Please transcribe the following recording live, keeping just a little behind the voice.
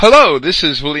Hello, this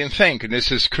is William Fink, and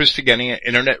this is Christogenea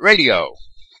Internet Radio.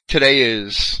 Today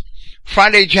is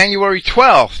Friday, January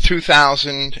 12th,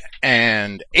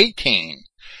 2018.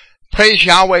 Praise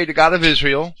Yahweh, the God of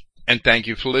Israel, and thank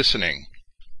you for listening.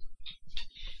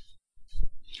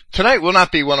 Tonight will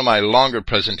not be one of my longer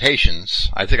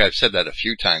presentations. I think I've said that a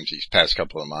few times these past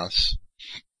couple of months.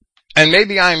 And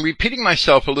maybe I'm repeating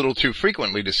myself a little too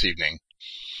frequently this evening.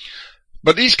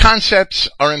 But these concepts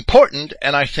are important,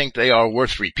 and I think they are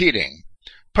worth repeating.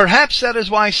 Perhaps that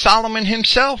is why Solomon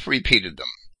himself repeated them.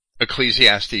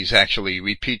 Ecclesiastes actually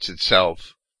repeats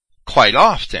itself quite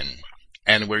often,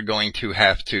 and we're going to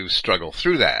have to struggle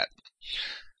through that.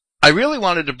 I really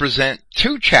wanted to present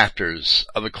 2 chapters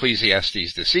of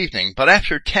Ecclesiastes this evening, but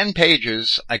after 10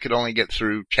 pages, I could only get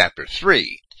through chapter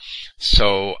 3.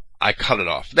 So I cut it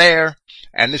off there,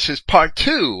 and this is part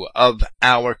 2 of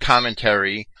our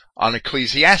commentary on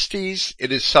Ecclesiastes.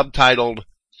 It is subtitled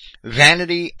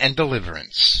Vanity and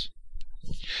Deliverance.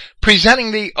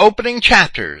 Presenting the opening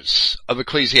chapters of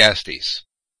Ecclesiastes,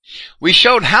 we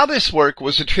showed how this work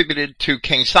was attributed to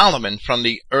King Solomon from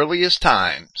the earliest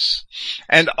times,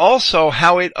 and also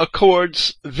how it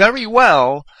accords very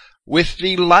well with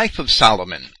the life of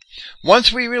Solomon,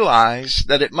 once we realize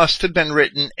that it must have been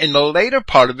written in the later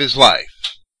part of his life.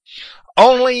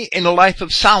 Only in the life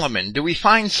of Solomon do we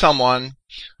find someone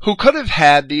who could have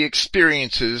had the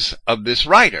experiences of this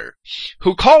writer,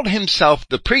 who called himself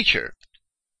the preacher,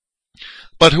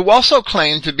 but who also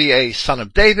claimed to be a son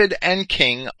of David and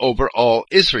king over all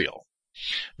Israel.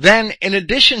 Then, in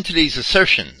addition to these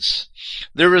assertions,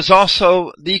 there is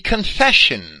also the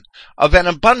confession of an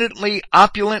abundantly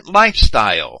opulent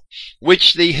lifestyle,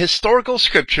 which the historical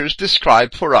scriptures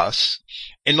describe for us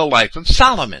in the life of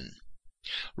Solomon.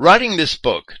 Writing this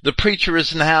book, the preacher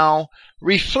is now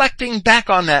reflecting back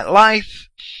on that life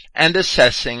and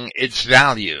assessing its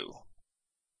value.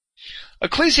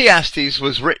 Ecclesiastes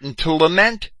was written to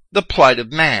lament the plight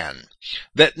of man,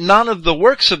 that none of the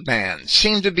works of man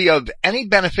seem to be of any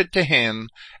benefit to him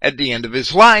at the end of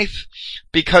his life,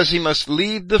 because he must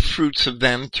leave the fruits of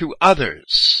them to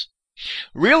others.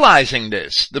 Realizing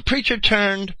this, the preacher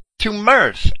turned to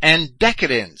mirth and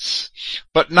decadence,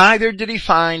 but neither did he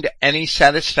find any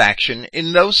satisfaction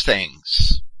in those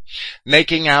things.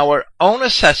 Making our own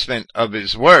assessment of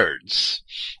his words,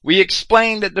 we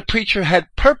explained that the preacher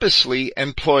had purposely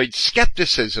employed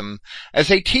skepticism as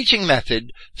a teaching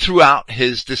method throughout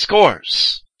his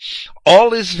discourse.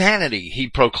 All is vanity, he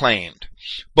proclaimed,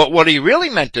 but what he really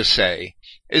meant to say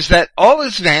is that all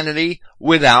is vanity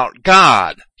without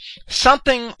God,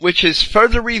 something which is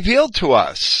further revealed to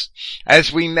us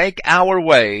as we make our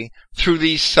way through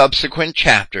these subsequent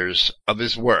chapters of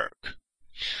his work.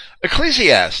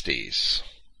 Ecclesiastes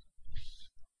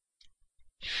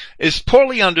is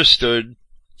poorly understood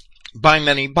by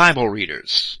many Bible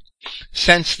readers,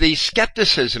 since the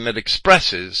skepticism it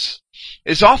expresses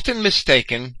is often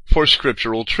mistaken for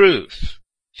scriptural truth.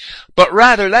 But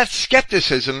rather, that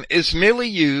skepticism is merely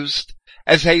used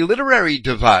as a literary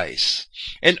device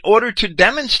in order to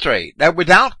demonstrate that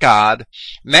without God,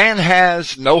 man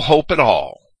has no hope at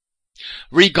all.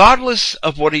 Regardless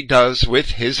of what he does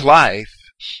with his life,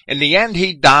 in the end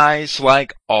he dies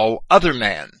like all other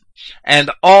men,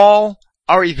 and all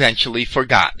are eventually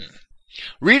forgotten.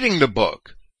 Reading the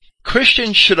book,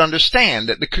 Christians should understand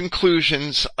that the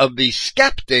conclusions of the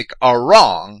skeptic are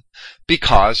wrong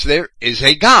because there is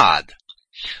a God.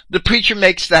 The preacher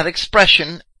makes that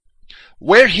expression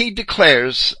where he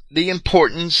declares the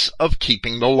importance of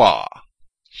keeping the law.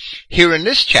 Here in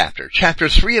this chapter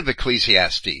 3 of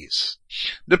Ecclesiastes,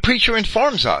 the preacher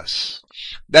informs us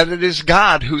that it is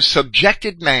God who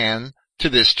subjected man to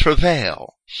this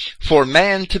travail, for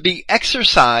man to be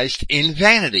exercised in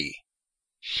vanity.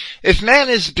 If man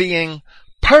is being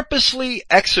purposely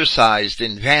exercised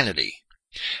in vanity,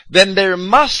 then there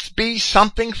must be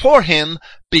something for him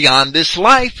beyond this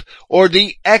life, or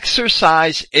the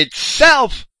exercise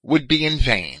itself would be in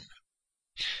vain.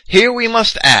 Here we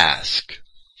must ask,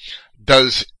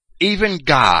 does even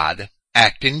God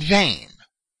act in vain?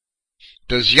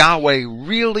 Does Yahweh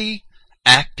really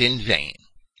act in vain?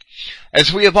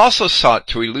 As we have also sought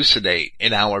to elucidate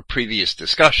in our previous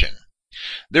discussion,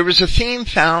 there is a theme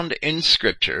found in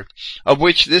Scripture of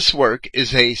which this work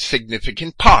is a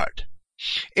significant part.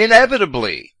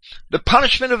 Inevitably, the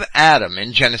punishment of Adam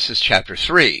in Genesis chapter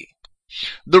 3,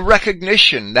 the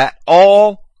recognition that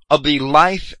all of the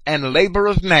life and labor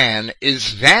of man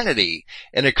is vanity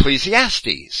in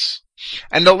Ecclesiastes,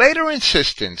 and the later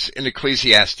insistence in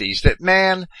Ecclesiastes that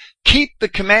man keep the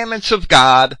commandments of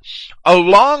God,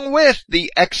 along with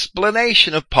the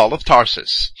explanation of Paul of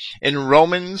Tarsus in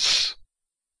Romans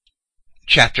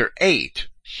chapter 8,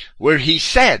 where he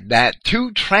said that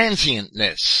to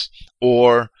transientness,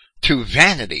 or to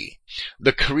vanity,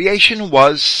 the creation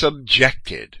was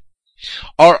subjected,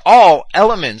 are all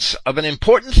elements of an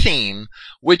important theme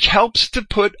which helps to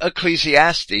put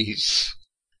Ecclesiastes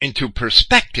into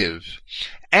perspective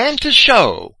and to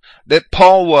show that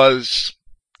Paul was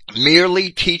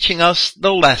merely teaching us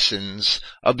the lessons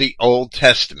of the Old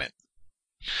Testament.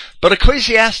 But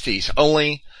Ecclesiastes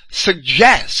only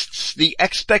suggests the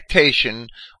expectation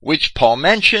which Paul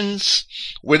mentions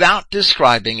without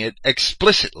describing it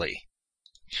explicitly,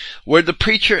 where the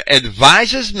preacher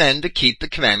advises men to keep the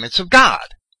commandments of God.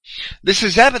 This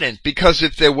is evident because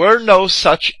if there were no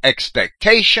such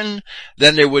expectation,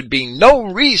 then there would be no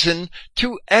reason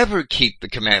to ever keep the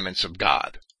commandments of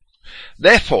God.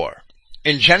 Therefore,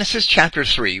 in Genesis chapter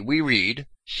 3, we read,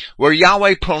 where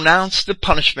Yahweh pronounced the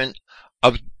punishment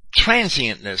of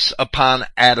transientness upon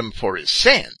Adam for his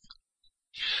sin.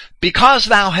 Because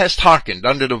thou hast hearkened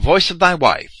unto the voice of thy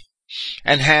wife,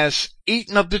 and hast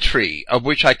eaten of the tree of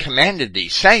which I commanded thee,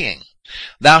 saying,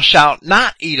 thou shalt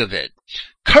not eat of it.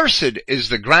 Cursed is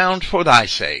the ground for thy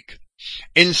sake.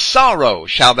 In sorrow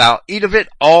shalt thou eat of it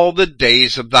all the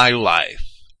days of thy life.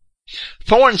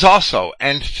 Thorns also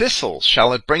and thistles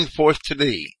shall it bring forth to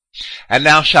thee, and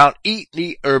thou shalt eat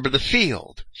the herb of the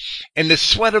field. In the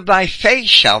sweat of thy face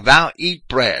shalt thou eat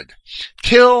bread,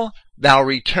 till thou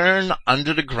return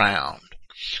unto the ground.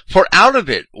 For out of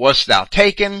it wast thou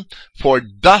taken, for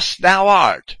dust thou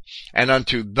art, and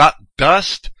unto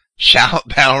dust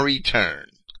shalt thou return.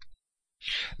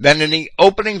 Then in the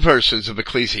opening verses of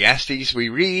Ecclesiastes we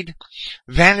read,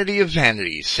 Vanity of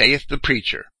vanities, saith the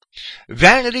preacher.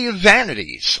 Vanity of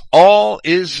vanities, all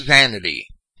is vanity.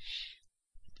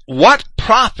 What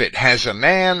profit has a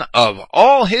man of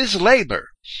all his labor,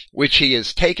 which he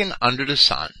has taken under the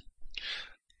sun?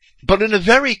 But in the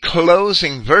very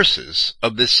closing verses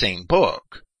of this same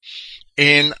book,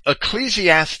 in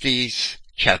Ecclesiastes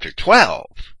chapter 12,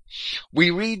 we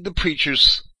read the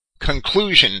preacher's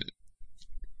conclusion,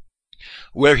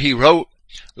 where he wrote,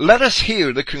 let us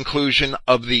hear the conclusion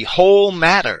of the whole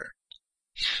matter.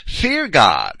 Fear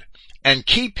God, and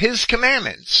keep his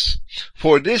commandments,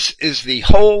 for this is the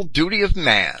whole duty of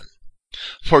man.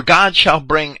 For God shall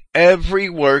bring every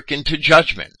work into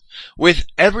judgment, with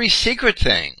every secret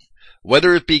thing,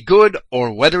 whether it be good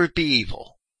or whether it be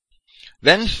evil.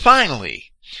 Then finally,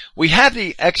 we have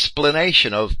the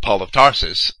explanation of Paul of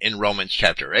Tarsus in Romans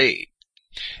chapter 8.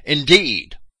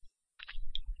 Indeed,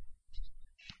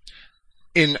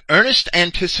 in earnest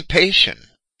anticipation,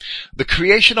 the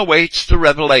creation awaits the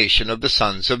revelation of the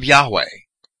sons of Yahweh.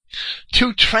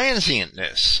 To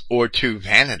transientness, or to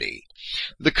vanity,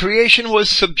 the creation was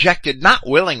subjected not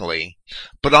willingly,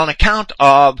 but on account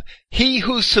of he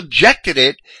who subjected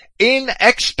it in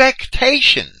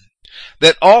expectation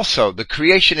that also the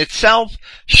creation itself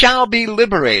shall be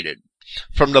liberated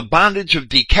from the bondage of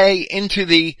decay into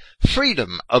the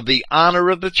freedom of the honor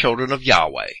of the children of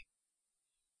Yahweh.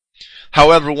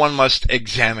 However, one must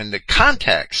examine the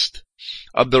context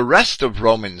of the rest of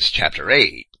Romans chapter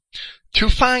 8 to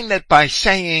find that by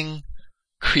saying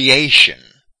creation,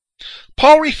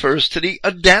 Paul refers to the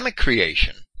Adamic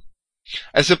creation,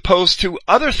 as opposed to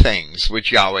other things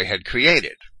which Yahweh had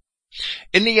created.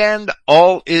 In the end,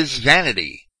 all is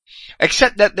vanity,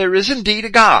 except that there is indeed a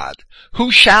God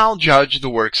who shall judge the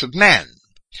works of men.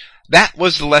 That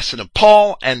was the lesson of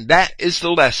Paul, and that is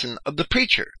the lesson of the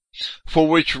preacher, for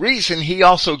which reason he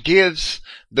also gives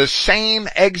the same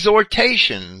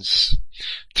exhortations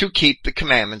to keep the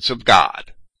commandments of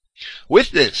God.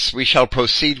 With this, we shall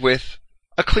proceed with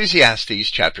Ecclesiastes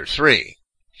chapter 3.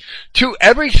 To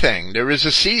everything there is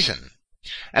a season,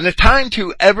 and a time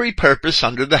to every purpose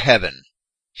under the heaven,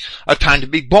 a time to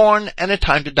be born and a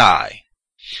time to die,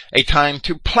 a time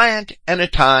to plant and a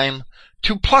time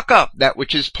to pluck up that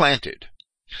which is planted,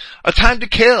 a time to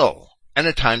kill and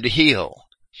a time to heal,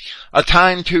 a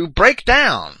time to break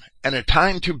down and a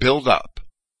time to build up,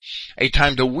 a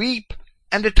time to weep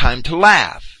and a time to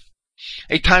laugh,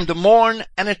 a time to mourn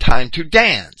and a time to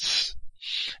dance,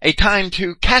 a time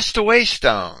to cast away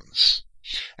stones,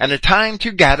 and a time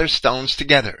to gather stones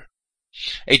together,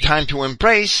 a time to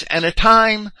embrace and a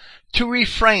time to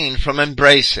refrain from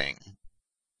embracing,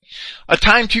 a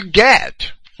time to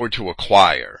get or to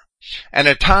acquire, and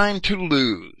a time to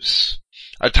lose,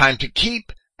 a time to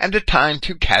keep and a time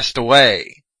to cast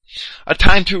away, a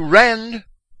time to rend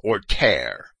or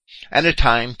tear, and a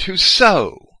time to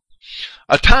sow,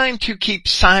 a time to keep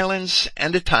silence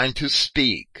and a time to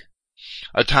speak,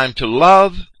 a time to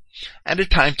love and a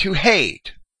time to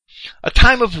hate, a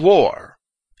time of war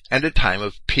and a time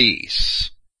of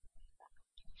peace.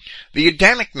 The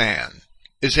Adamic man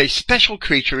is a special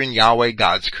creature in Yahweh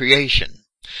God's creation.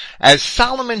 As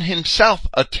Solomon himself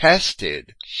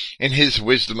attested in his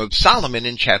Wisdom of Solomon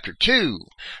in chapter 2,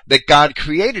 that God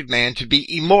created man to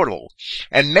be immortal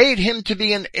and made him to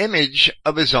be an image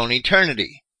of his own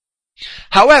eternity.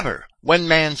 However, when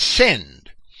man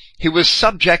sinned, he was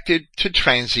subjected to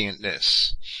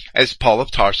transientness, as Paul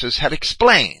of Tarsus had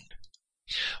explained.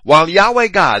 While Yahweh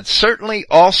God certainly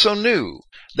also knew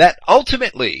that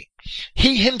ultimately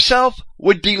he himself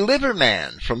would deliver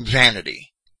man from vanity.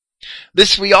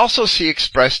 This we also see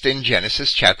expressed in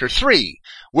Genesis chapter 3,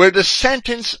 where the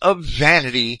sentence of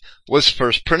vanity was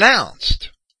first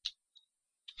pronounced.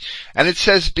 And it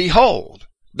says, "Behold,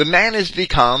 the man is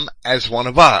become as one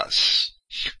of us,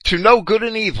 to know good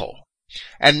and evil.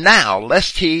 And now,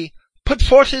 lest he put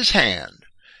forth his hand,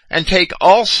 and take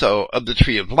also of the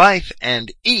tree of life,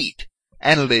 and eat,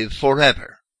 and live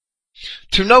forever."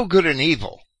 To know good and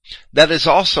evil, that is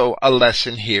also a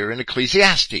lesson here in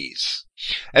Ecclesiastes,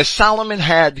 as Solomon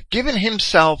had given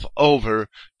himself over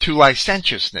to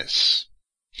licentiousness,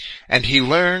 and he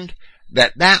learned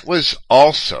that that was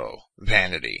also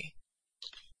vanity.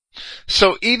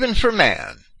 So even for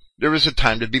man, there is a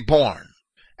time to be born,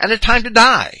 and a time to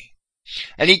die,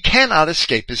 and he cannot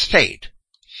escape his fate.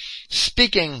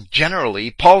 Speaking generally,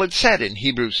 Paul had said in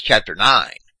Hebrews chapter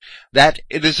 9, that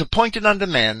it is appointed unto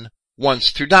men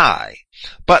once to die,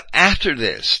 but after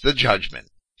this the judgment.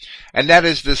 And that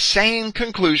is the same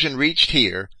conclusion reached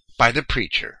here by the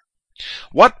preacher.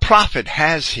 What profit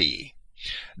has he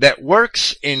that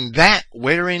works in that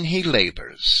wherein he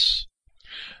labors?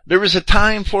 There is a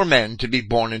time for men to be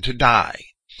born and to die,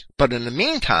 but in the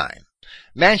meantime,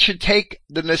 man should take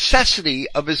the necessity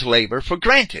of his labor for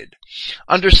granted,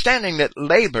 understanding that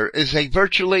labor is a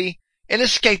virtually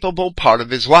inescapable part of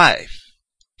his life.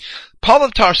 Paul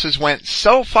of Tarsus went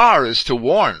so far as to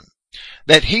warn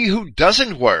that he who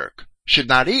doesn't work should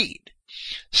not eat.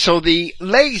 So the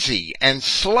lazy and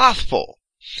slothful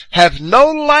have no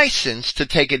license to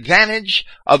take advantage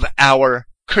of our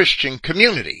Christian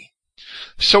community.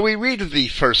 So we read of the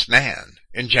first man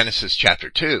in Genesis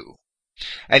chapter 2.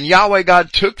 "And Yahweh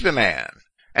God took the man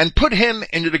and put him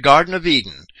into the Garden of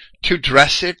Eden to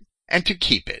dress it and to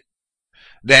keep it.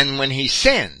 Then when he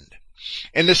sinned,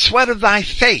 in the sweat of thy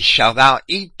face shalt thou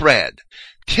eat bread,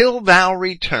 till thou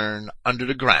return unto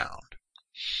the ground."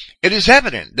 It is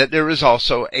evident that there is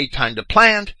also a time to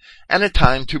plant and a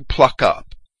time to pluck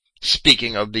up,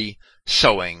 speaking of the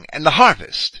sowing and the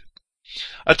harvest.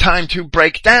 A time to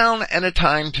break down and a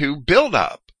time to build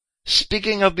up,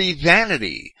 speaking of the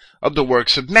vanity of the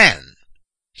works of men.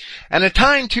 And a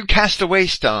time to cast away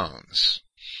stones,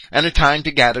 and a time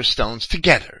to gather stones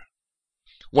together.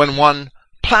 When one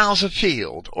plows a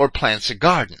field or plants a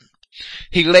garden,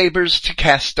 he labors to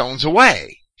cast stones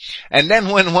away. And then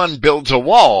when one builds a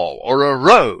wall or a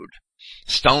road,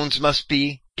 stones must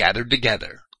be gathered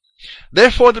together.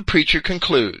 Therefore the preacher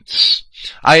concludes,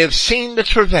 "I have seen the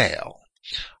travail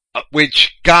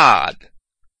which God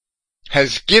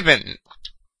has given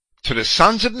to the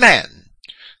sons of men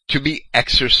to be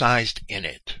exercised in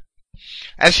it."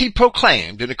 As he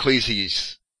proclaimed in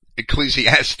Ecclesiastes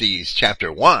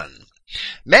chapter 1,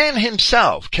 man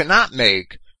himself cannot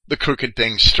make the crooked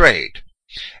things straight,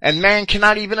 and man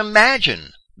cannot even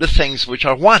imagine the things which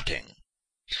are wanting.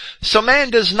 So man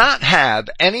does not have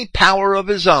any power of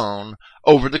his own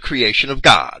over the creation of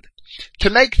God, to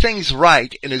make things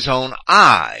right in his own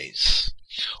eyes,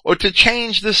 or to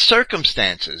change the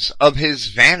circumstances of his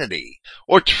vanity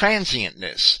or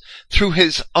transientness through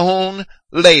his own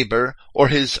labor or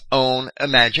his own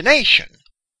imagination.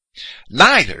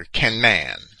 Neither can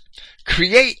man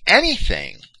create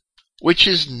anything which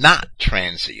is not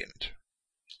transient.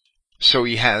 So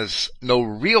he has no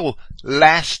real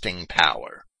lasting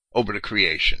power over the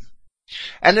creation.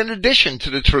 And in addition to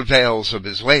the travails of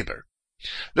his labor,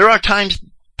 there are times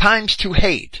to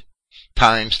hate,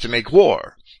 times to make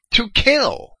war, to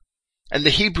kill. And the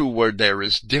Hebrew word there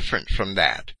is different from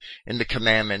that in the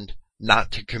commandment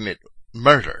not to commit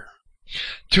murder.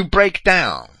 To break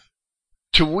down,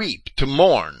 to weep, to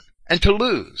mourn, and to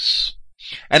lose.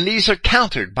 And these are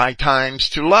countered by times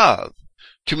to love,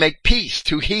 to make peace,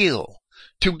 to heal,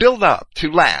 to build up,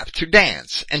 to laugh, to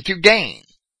dance, and to gain.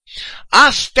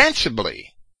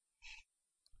 Ostensibly,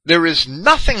 there is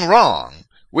nothing wrong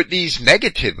with these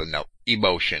negative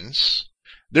emotions.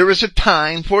 There is a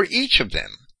time for each of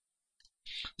them,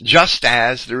 just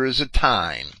as there is a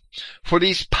time for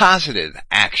these positive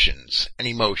actions and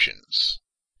emotions.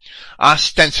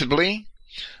 Ostensibly,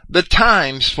 the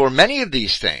times for many of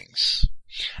these things,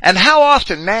 and how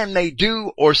often man may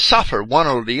do or suffer one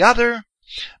or the other,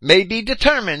 may be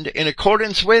determined in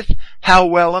accordance with how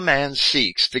well a man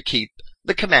seeks to keep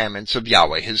the commandments of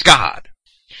Yahweh his God.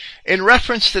 In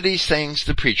reference to these things,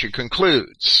 the preacher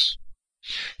concludes,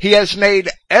 he has made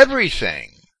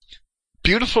everything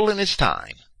beautiful in his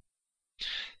time.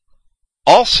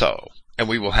 Also, and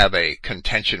we will have a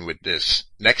contention with this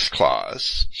next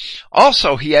clause,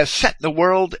 also he has set the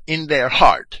world in their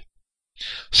heart,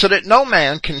 so that no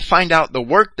man can find out the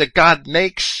work that God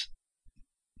makes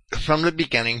from the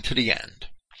beginning to the end.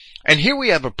 And here we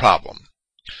have a problem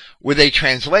with a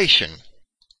translation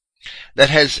that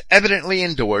has evidently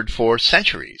endured for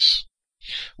centuries,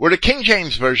 where the King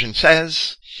James Version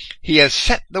says, he has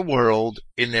set the world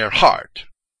in their heart.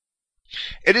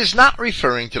 It is not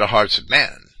referring to the hearts of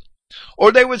men,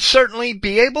 or they would certainly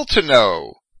be able to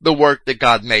know the work that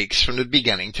God makes from the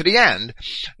beginning to the end,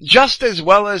 just as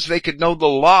well as they could know the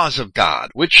laws of God,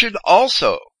 which should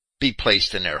also be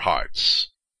placed in their hearts.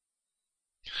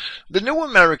 The New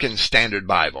American Standard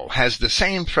Bible has the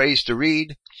same phrase to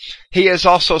read, he has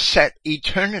also set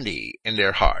eternity in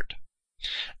their heart.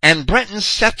 And Brenton's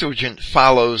Septuagint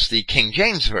follows the King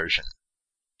James Version,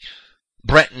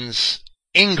 Brenton's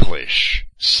English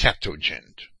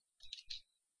Septuagint.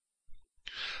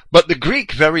 But the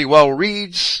Greek very well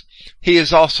reads, he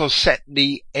has also set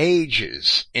the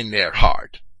ages in their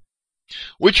heart,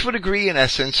 which would agree in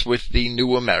essence with the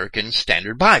New American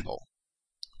Standard Bible.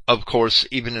 Of course,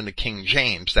 even in the King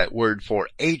James, that word for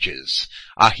ages,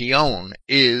 ahion,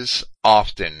 is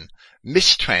often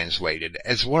mistranslated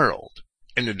as world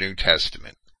in the New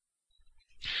Testament.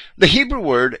 The Hebrew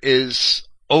word is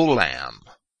olam,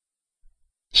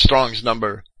 Strong's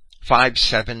number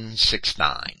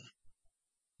 5769.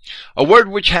 A word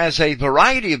which has a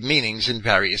variety of meanings in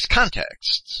various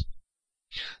contexts.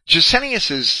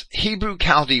 Gesenius's Hebrew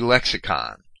Chaldee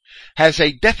lexicon has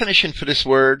a definition for this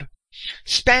word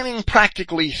spanning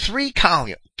practically three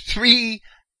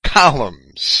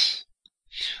columns,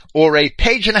 or a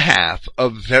page and a half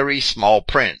of very small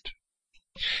print.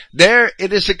 There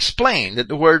it is explained that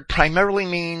the word primarily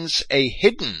means a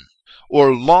hidden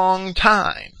or long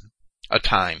time, a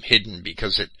time hidden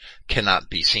because it cannot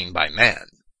be seen by man.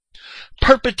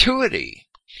 Perpetuity,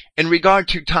 in regard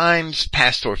to times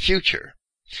past or future.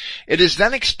 It is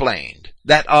then explained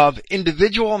that of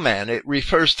individual men it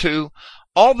refers to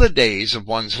all the days of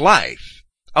one's life,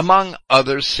 among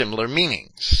other similar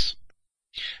meanings.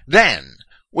 Then,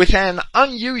 with an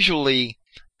unusually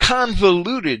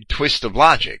convoluted twist of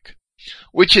logic,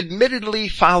 which admittedly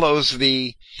follows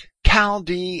the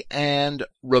Chaldee and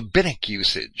rabbinic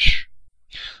usage,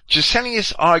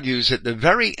 Gesenius argues at the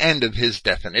very end of his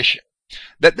definition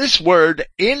that this word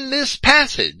in this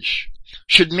passage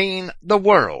should mean the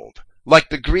world, like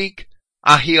the Greek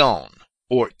ahion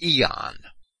or eon,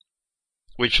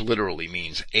 which literally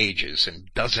means ages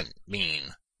and doesn't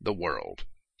mean the world.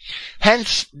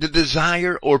 Hence the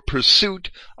desire or pursuit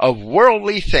of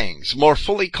worldly things, more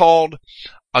fully called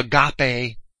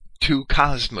agape to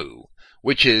kosmou,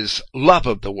 which is love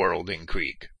of the world in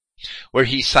Greek, where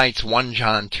he cites 1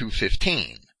 John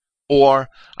 2:15, or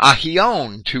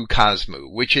ahion to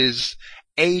kosmou, which is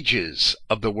ages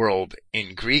of the world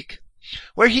in Greek,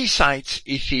 where he cites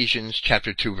Ephesians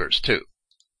chapter 2 verse 2.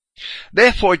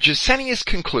 Therefore, Gesenius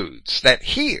concludes that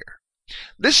here,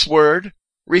 this word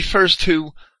refers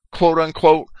to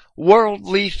quote-unquote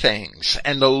worldly things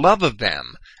and the love of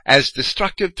them as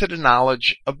destructive to the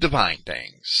knowledge of divine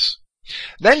things.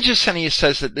 Then Gesenius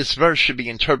says that this verse should be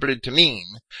interpreted to mean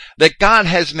that God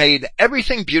has made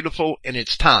everything beautiful in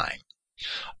its time,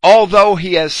 although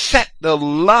he has set the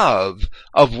love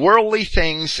of worldly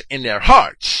things in their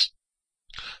hearts,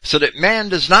 so that man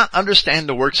does not understand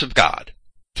the works of God.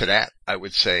 To that, I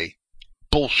would say,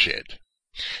 bullshit.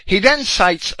 He then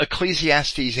cites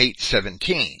Ecclesiastes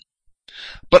 8:17,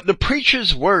 but the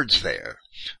preacher's words there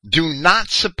do not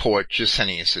support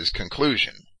Gesenius's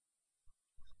conclusion.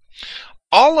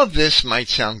 All of this might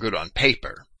sound good on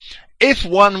paper, if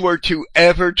one were to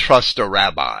ever trust a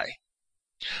rabbi.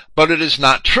 But it is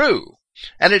not true,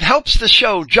 and it helps to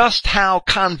show just how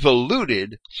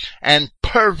convoluted and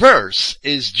perverse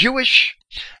is Jewish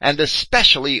and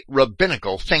especially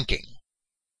rabbinical thinking.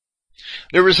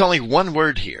 There is only one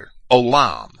word here,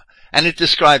 olam, and it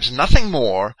describes nothing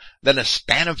more than a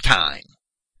span of time.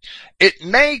 It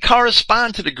may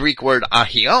correspond to the Greek word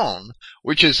ahion,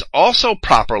 which is also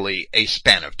properly a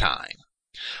span of time,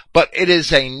 but it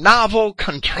is a novel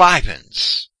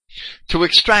contrivance to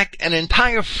extract an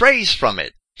entire phrase from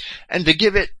it and to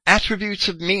give it attributes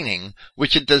of meaning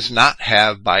which it does not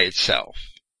have by itself.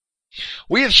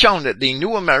 We have shown that the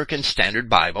New American Standard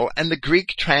Bible and the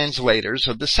Greek translators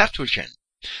of the Septuagint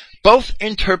both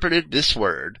interpreted this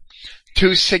word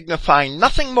to signify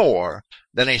nothing more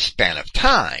than a span of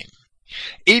time,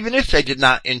 even if they did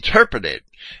not interpret it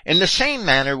in the same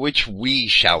manner which we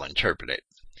shall interpret it.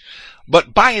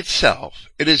 But by itself,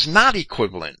 it is not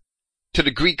equivalent to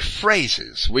the Greek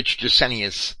phrases which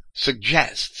Gesenius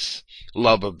suggests,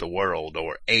 love of the world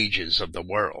or ages of the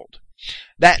world.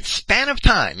 That span of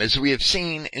time, as we have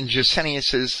seen in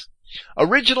Gesenius's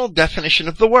original definition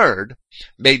of the word,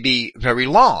 may be very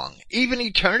long, even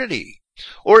eternity,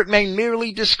 or it may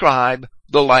merely describe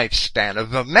the lifespan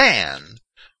of a man,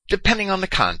 depending on the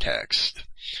context.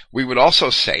 We would also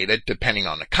say that depending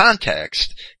on the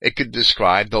context, it could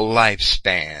describe the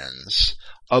lifespans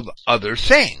of other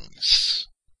things.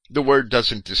 The word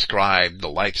doesn't describe the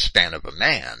lifespan of a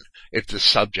man if the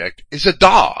subject is a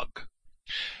dog.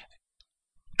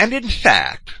 And in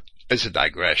fact, as a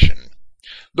digression,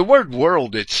 the word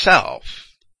world itself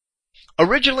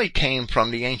originally came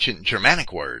from the ancient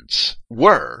Germanic words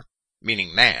were,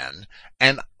 meaning man,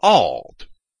 and ald,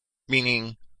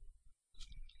 meaning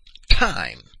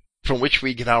time, from which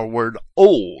we get our word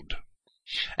old.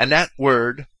 And that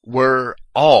word, were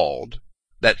ald,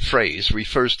 that phrase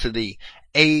refers to the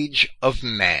age of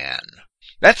man.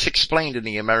 That's explained in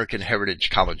the American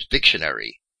Heritage College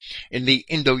Dictionary, in the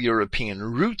Indo-European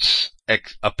Roots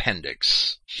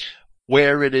Appendix,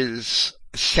 where it is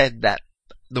said that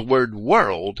the word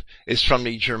world is from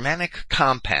the Germanic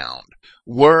compound,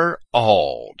 were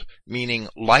ald, meaning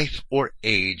life or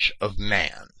age of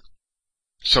man.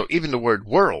 So even the word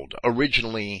world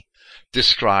originally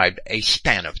described a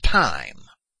span of time,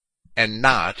 and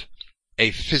not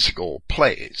a physical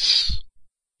place.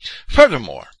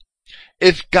 Furthermore,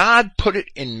 if God put it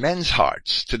in men's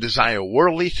hearts to desire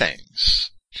worldly things,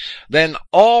 then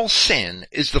all sin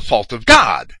is the fault of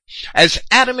God, as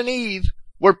Adam and Eve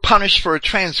were punished for a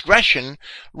transgression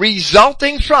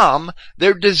resulting from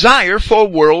their desire for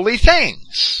worldly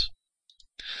things.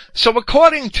 So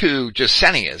according to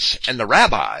Gesenius and the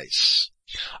rabbis,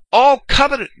 all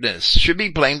covetousness should be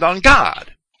blamed on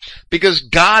God, because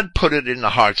God put it in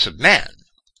the hearts of men.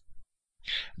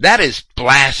 That is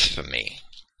blasphemy.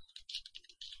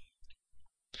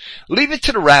 Leave it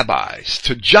to the rabbis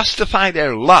to justify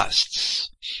their lusts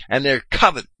and their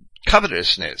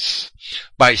covetousness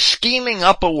by scheming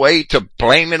up a way to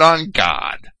blame it on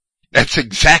God. That's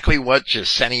exactly what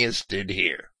Gesenius did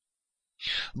here.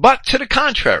 But to the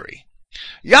contrary,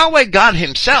 Yahweh God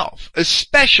himself,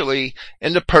 especially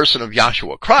in the person of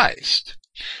Yahshua Christ,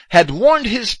 had warned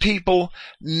his people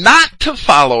not to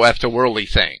follow after worldly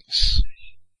things.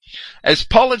 As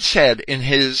Paul had said in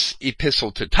his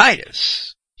epistle to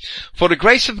Titus, for the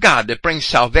grace of God that brings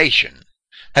salvation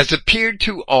has appeared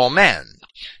to all men,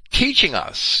 teaching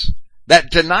us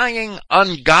that denying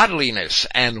ungodliness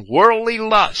and worldly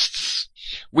lusts,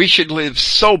 we should live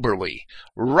soberly,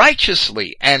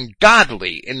 righteously, and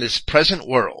godly in this present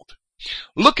world,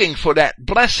 looking for that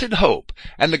blessed hope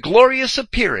and the glorious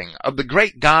appearing of the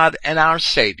great God and our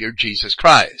Savior Jesus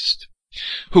Christ,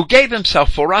 who gave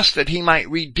himself for us that he might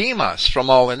redeem us from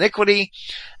all iniquity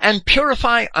and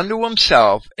purify unto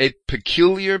himself a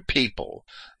peculiar people,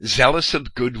 zealous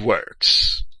of good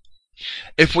works.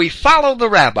 If we follow the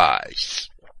rabbis,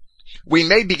 we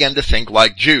may begin to think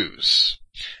like Jews.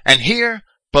 And here,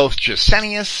 both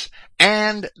Gesenius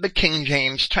and the King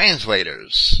James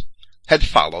translators had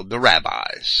followed the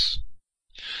rabbis.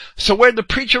 So where the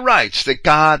preacher writes that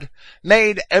God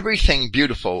made everything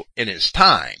beautiful in his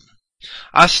time,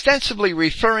 ostensibly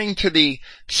referring to the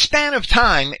span of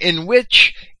time in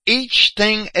which each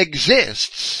thing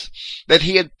exists that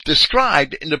he had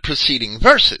described in the preceding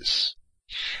verses,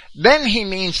 then he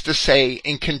means to say,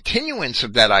 in continuance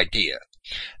of that idea,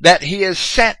 that he has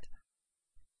set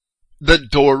the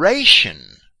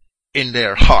duration in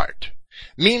their heart,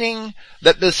 meaning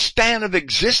that the span of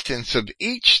existence of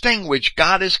each thing which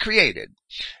God has created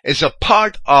is a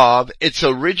part of its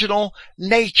original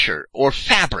nature or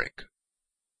fabric.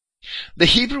 The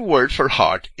Hebrew word for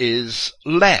heart is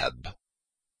leb,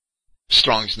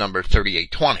 Strong's number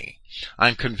 3820.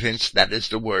 I'm convinced that is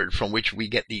the word from which we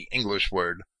get the English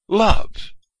word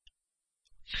love.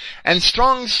 And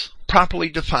Strong's properly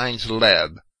defines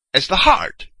leb as the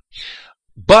heart.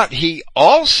 But he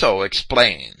also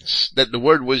explains that the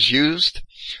word was used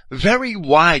very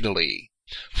widely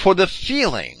for the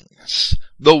feelings,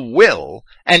 the will,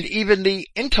 and even the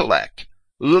intellect,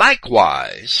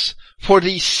 likewise for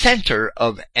the center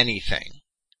of anything.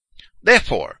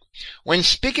 Therefore, when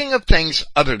speaking of things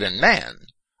other than man,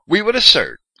 we would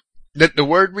assert that the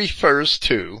word refers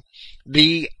to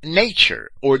the nature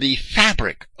or the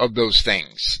fabric of those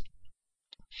things.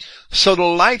 So the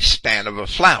lifespan of a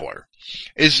flower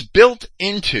is built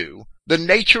into the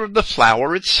nature of the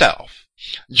flower itself,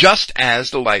 just as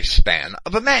the lifespan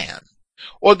of a man,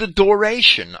 or the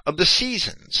duration of the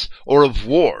seasons, or of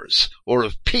wars, or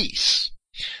of peace.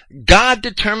 God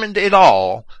determined it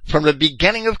all from the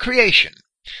beginning of creation,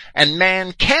 and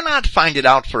man cannot find it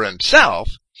out for himself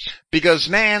because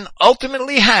man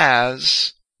ultimately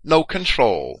has no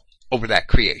control over that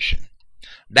creation.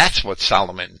 That's what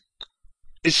Solomon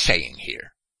is saying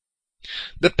here.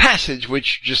 The passage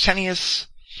which Gesenius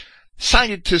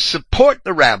cited to support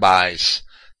the rabbi's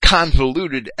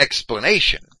convoluted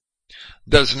explanation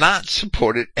does not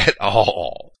support it at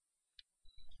all.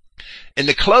 In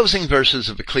the closing verses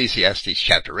of Ecclesiastes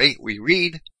chapter 8 we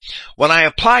read, "When I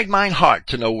applied mine heart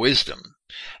to know wisdom,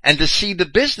 and to see the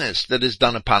business that is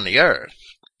done upon the earth,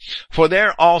 for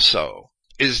there also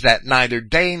is that neither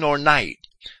day nor night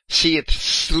seeth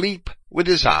sleep with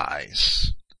his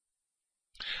eyes.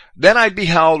 Then I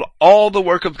beheld all the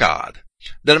work of God,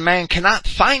 that a man cannot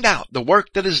find out the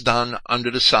work that is done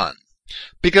under the sun.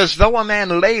 Because though a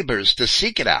man labors to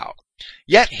seek it out,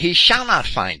 yet he shall not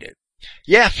find it.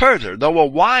 Yea, further, though a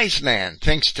wise man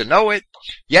thinks to know it,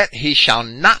 yet he shall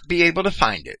not be able to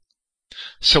find it."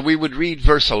 So we would read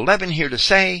verse 11 here to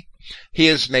say, he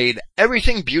has made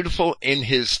everything beautiful in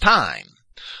his time.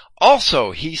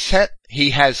 Also, he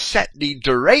has set the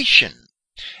duration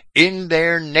in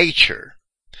their nature,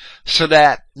 so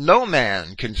that no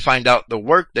man can find out the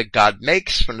work that God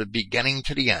makes from the beginning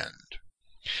to the end.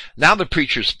 Now the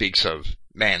preacher speaks of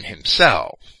man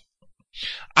himself.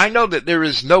 "I know that there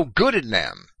is no good in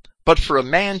them, but for a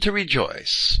man to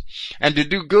rejoice, and to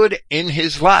do good in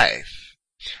his life,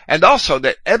 and also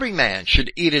that every man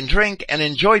should eat and drink and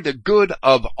enjoy the good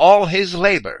of all his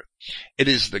labor. It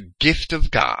is the gift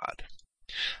of God.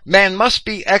 Man must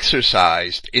be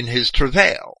exercised in his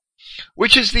travail,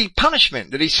 which is the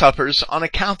punishment that he suffers on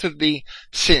account of the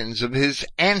sins of his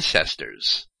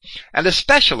ancestors, and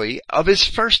especially of his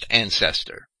first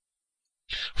ancestor.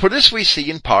 For this we see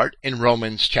in part in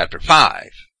Romans chapter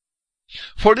 5.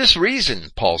 For this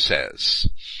reason, Paul says,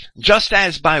 just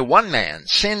as by one man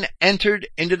sin entered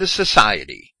into the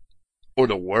society, or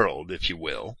the world, if you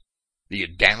will, the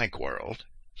Adamic world,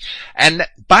 and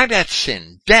by that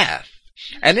sin death,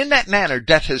 and in that manner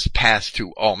death has passed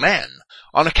to all men,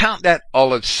 on account that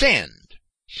all have sinned.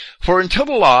 For until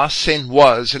the law, sin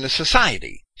was in a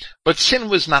society, but sin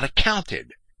was not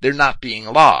accounted, there not being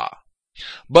law.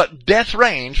 But death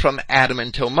reigned from Adam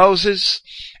until Moses,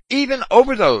 even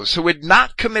over those who had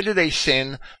not committed a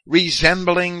sin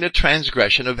resembling the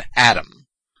transgression of Adam,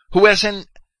 who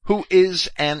is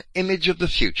an image of the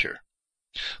future,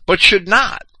 but should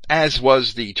not, as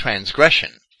was the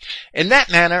transgression, in that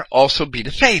manner also be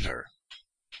the favor.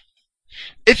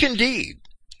 If indeed,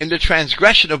 in the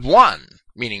transgression of one,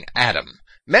 meaning Adam,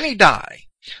 many die,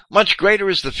 much greater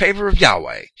is the favor of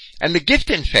Yahweh, and the gift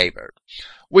in favor,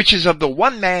 which is of the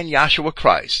one man Yahshua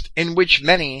Christ, in which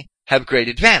many have great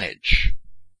advantage."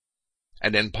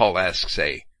 And then Paul asks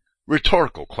a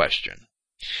rhetorical question.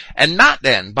 "And not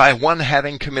then by one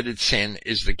having committed sin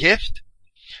is the gift?"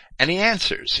 And he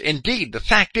answers, "Indeed, the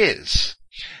fact is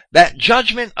that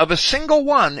judgment of a single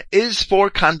one is for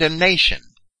condemnation."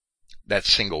 That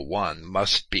single one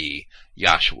must be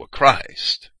Yahshua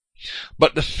Christ.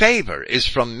 "But the favor is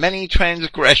from many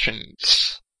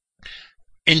transgressions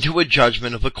into a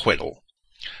judgment of acquittal.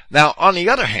 Now, on the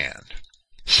other hand,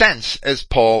 since, as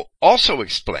Paul also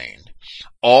explained,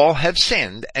 all have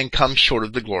sinned and come short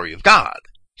of the glory of God,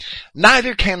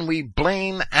 neither can we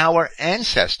blame our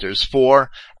ancestors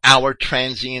for our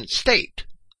transient state,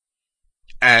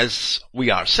 as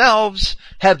we ourselves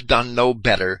have done no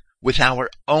better with our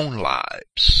own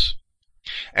lives.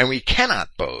 And we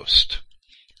cannot boast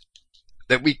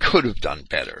that we could have done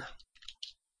better.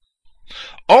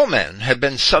 All men have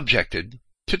been subjected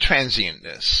to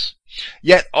transientness,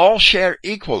 yet all share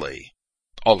equally,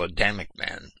 all Adamic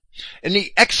men, in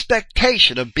the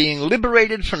expectation of being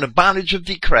liberated from the bondage of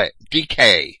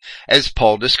decay, as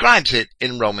Paul describes it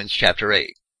in Romans chapter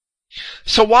 8.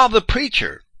 So while the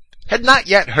preacher had not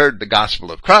yet heard the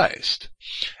gospel of Christ,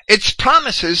 its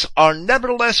promises are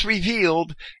nevertheless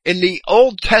revealed in the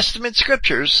Old Testament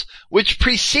scriptures which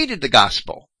preceded the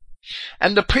gospel.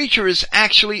 And the preacher is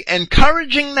actually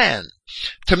encouraging men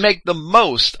to make the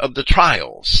most of the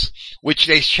trials which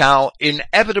they shall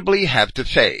inevitably have to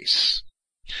face.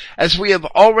 As we have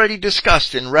already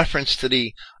discussed in reference to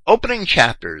the opening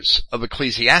chapters of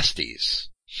Ecclesiastes,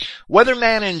 whether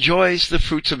man enjoys the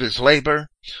fruits of his labor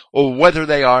or whether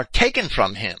they are taken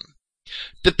from him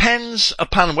depends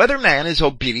upon whether man is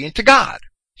obedient to God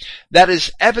that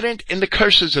is evident in the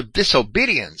curses of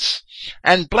disobedience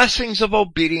and blessings of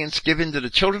obedience given to the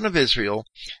children of Israel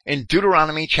in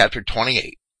Deuteronomy chapter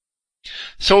 28.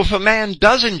 So if a man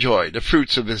does enjoy the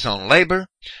fruits of his own labor,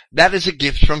 that is a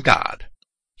gift from God.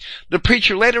 The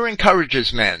preacher later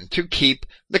encourages men to keep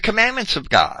the commandments of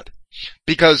God,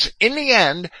 because in the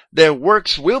end their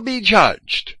works will be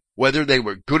judged, whether they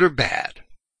were good or bad.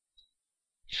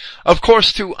 Of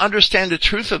course, to understand the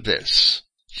truth of this,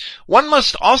 one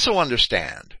must also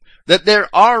understand that there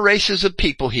are races of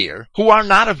people here who are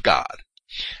not of God,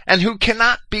 and who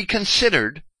cannot be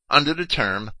considered under the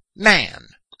term man.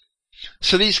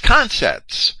 So these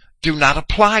concepts do not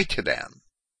apply to them.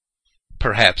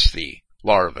 Perhaps the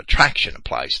law of attraction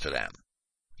applies to them.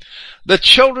 The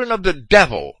children of the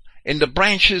devil in the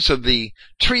branches of the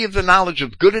tree of the knowledge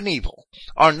of good and evil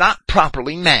are not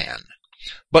properly man,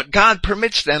 but God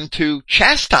permits them to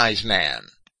chastise man,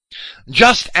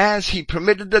 just as he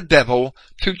permitted the devil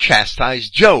to chastise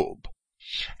Job,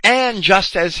 and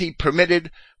just as he permitted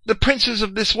the princes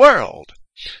of this world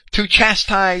to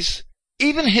chastise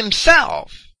even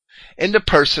himself in the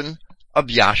person of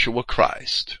Yahshua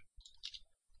Christ.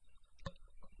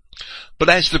 But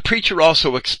as the preacher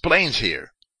also explains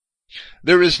here,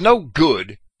 there is no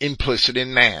good implicit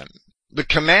in man. The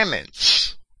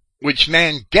commandments which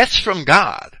man gets from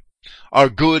God are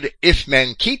good if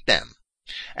men keep them,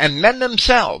 and men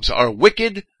themselves are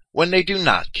wicked when they do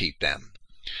not keep them.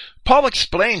 Paul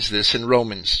explains this in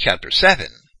Romans chapter 7.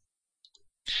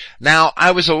 Now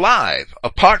I was alive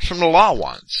apart from the law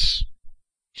once,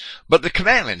 but the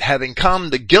commandment having come,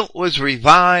 the guilt was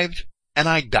revived, and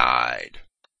I died.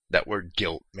 That word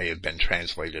guilt may have been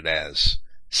translated as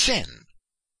sin.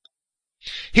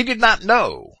 He did not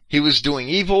know he was doing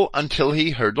evil until he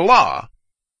heard the law,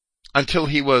 until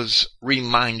he was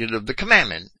reminded of the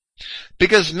commandment,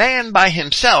 because man by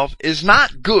himself is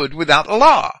not good without the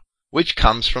law, which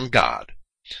comes from God.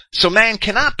 So man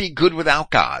cannot be good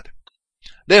without God.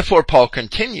 Therefore Paul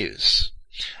continues,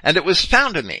 and it was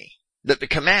found in me that the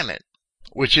commandment,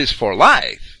 which is for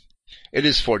life, it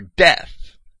is for death.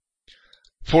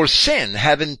 For sin,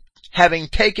 having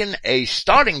taken a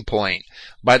starting point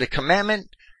by the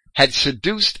commandment, had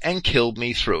seduced and killed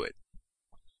me through it.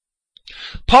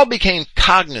 Paul became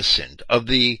cognizant of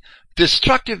the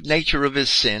destructive nature of his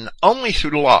sin only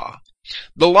through the law.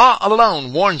 The law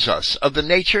alone warns us of the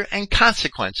nature and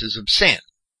consequences of sin.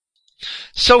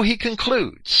 So he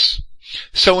concludes,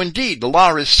 so indeed the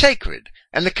law is sacred,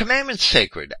 and the commandments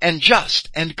sacred, and just,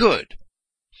 and good.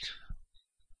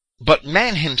 But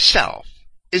man himself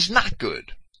is not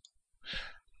good.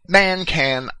 Man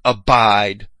can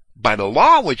abide by the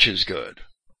law which is good,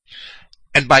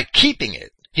 and by keeping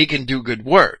it, he can do good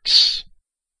works.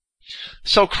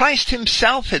 So Christ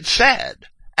himself had said,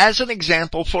 as an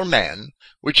example for men,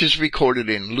 which is recorded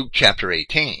in Luke chapter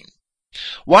 18,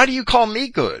 "Why do you call me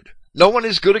good? No one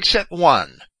is good except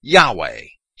one, Yahweh.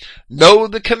 Know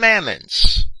the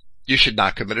commandments. You should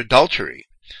not commit adultery.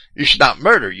 You should not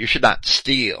murder. You should not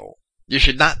steal. You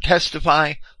should not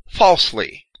testify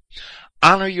falsely.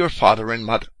 Honor your father and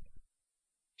mother."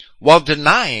 While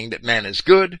denying that man is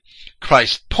good,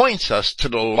 Christ points us to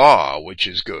the law which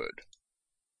is good.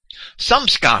 Some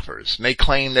scoffers may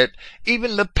claim that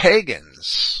even the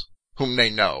pagans whom they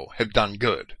know have done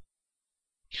good.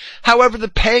 However, the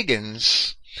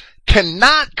pagans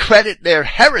cannot credit their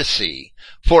heresy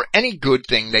for any good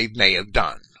thing they may have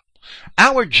done.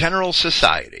 Our general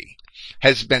society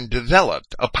has been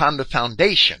developed upon the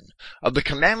foundation of the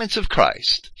commandments of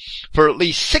Christ for at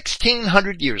least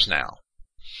 1,600 years now.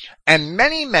 And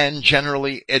many men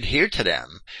generally adhere to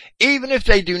them, even if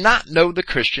they do not know the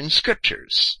Christian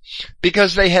scriptures,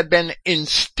 because they have been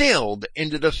instilled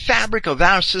into the fabric of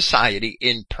our society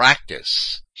in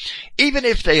practice, even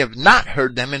if they have not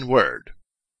heard them in word.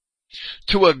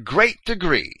 To a great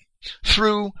degree,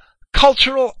 through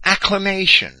cultural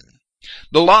acclamation,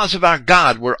 the laws of our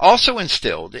God were also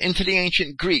instilled into the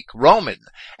ancient Greek, Roman,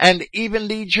 and even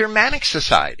the Germanic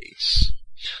societies.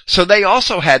 So they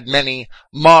also had many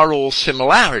moral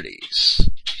similarities.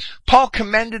 Paul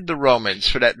commended the Romans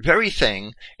for that very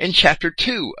thing in chapter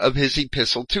 2 of his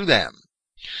epistle to them,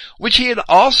 which he had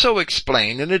also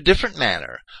explained in a different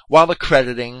manner while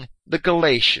accrediting the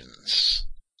Galatians.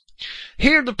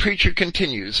 Here the preacher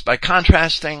continues by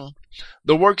contrasting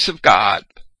the works of God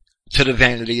to the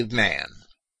vanity of man.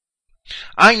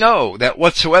 "I know that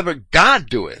whatsoever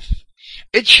God doeth,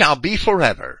 it shall be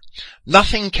forever.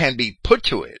 Nothing can be put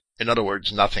to it." In other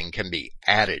words, nothing can be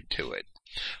added to it.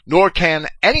 "Nor can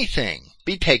anything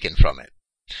be taken from it.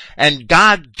 And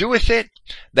God doeth it,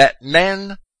 that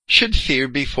men should fear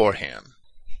before him."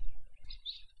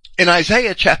 In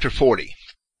Isaiah chapter 40,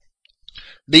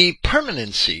 the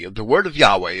permanency of the word of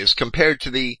Yahweh is compared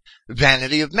to the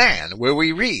vanity of man, where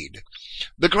we read,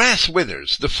 "The grass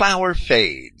withers, the flower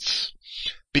fades,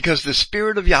 because the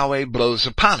Spirit of Yahweh blows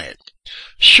upon it.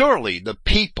 Surely the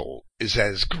people is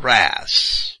as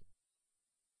grass.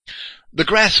 The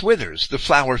grass withers, the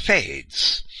flower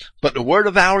fades, but the word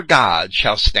of our God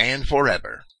shall stand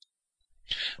forever."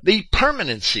 The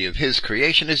permanency of his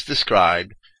creation is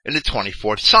described in the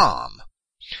 24th Psalm.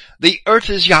 "The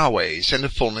earth is Yahweh's, and the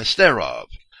fullness thereof,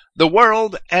 the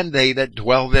world and they that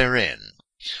dwell therein.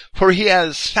 For he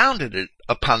has founded it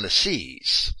upon the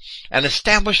seas, and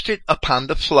established it upon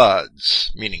the floods,"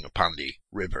 meaning upon the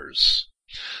rivers.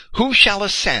 "Who shall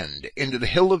ascend into the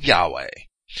hill of Yahweh?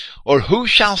 Or who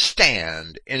shall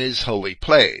stand in his holy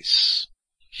place?"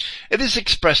 It is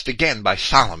expressed again by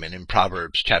Solomon in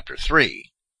Proverbs chapter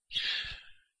 3.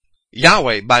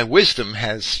 Yahweh by wisdom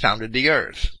has founded the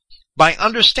earth. By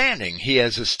understanding he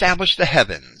has established the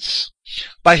heavens.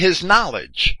 By his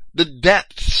knowledge the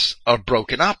depths are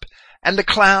broken up, and the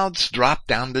clouds drop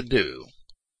down the dew.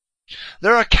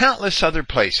 There are countless other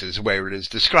places where it is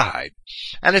described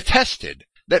and attested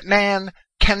that man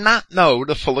cannot know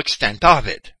the full extent of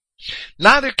it.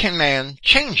 Neither can man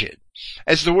change it,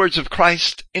 as the words of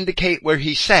Christ indicate, where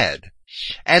he said,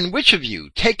 "And which of you,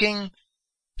 taking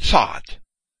thought,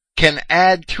 can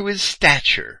add to his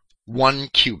stature 1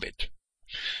 cubit?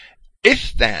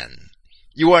 If then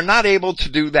you are not able to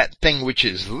do that thing which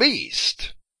is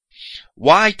least,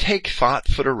 why take thought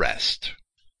for the rest?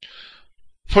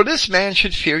 For this man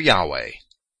should fear Yahweh,"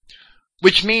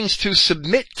 which means to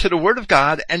submit to the word of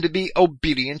God and to be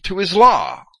obedient to his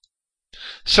law.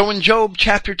 So in Job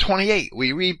chapter 28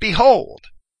 we read, "Behold,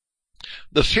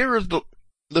 the fear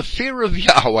of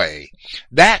Yahweh,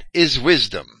 that is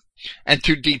wisdom, and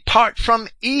to depart from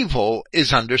evil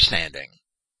is understanding."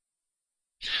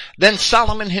 Then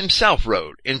Solomon himself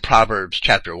wrote in Proverbs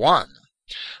chapter 1,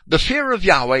 "The fear of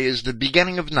Yahweh is the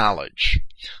beginning of knowledge,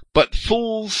 but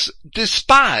fools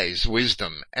despise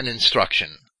wisdom and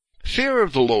instruction." Fear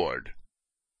of the Lord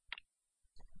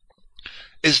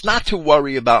is not to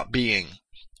worry about being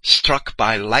struck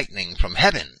by lightning from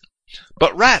heaven,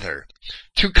 but rather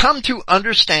to come to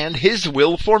understand his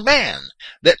will for man,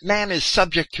 that man is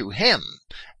subject to him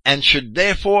and should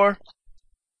therefore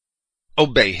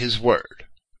obey his word.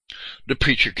 The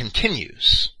preacher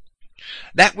continues,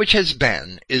 "That which has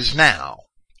been is now,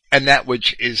 and that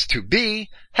which is to be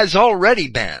has already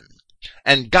been,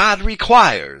 and God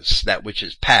requires that which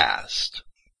is past."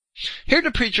 Here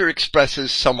the preacher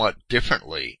expresses somewhat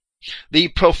differently the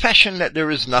profession that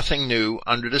there is nothing new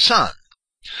under the sun.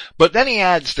 But then he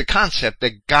adds the concept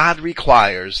that God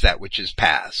requires that which is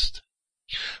past.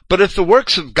 But if the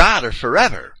works of God are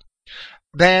forever,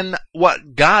 then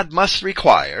what God must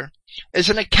require is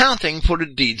an accounting for the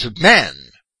deeds of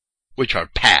men, which are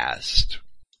past.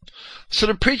 So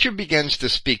the preacher begins to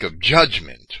speak of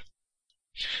judgment,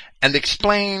 and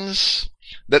explains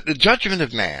that the judgment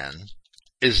of man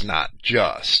is not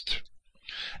just.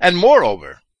 "And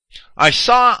moreover, I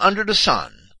saw under the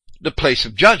sun the place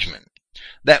of judgment,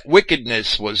 that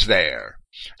wickedness was there,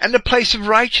 and the place of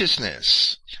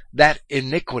righteousness, that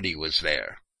iniquity was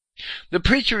there." The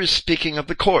preacher is speaking of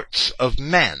the courts of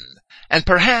men, and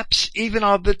perhaps even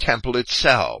of the temple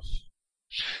itself.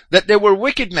 That there were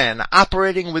wicked men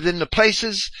operating within the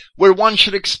places where one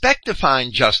should expect to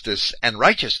find justice and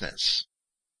righteousness.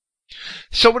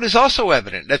 So it is also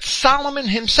evident that Solomon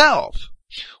himself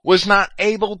was not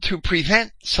able to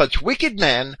prevent such wicked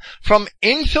men from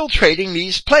infiltrating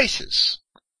these places.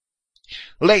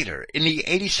 Later, in the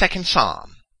 82nd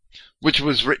Psalm, which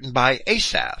was written by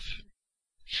Asaph,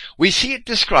 we see it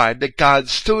described that God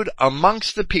stood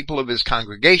amongst the people of his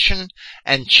congregation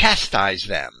and chastised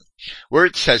them, where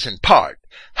it says in part,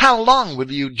 "How long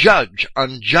will you judge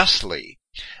unjustly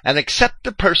and accept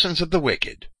the persons of the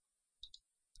wicked?"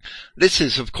 This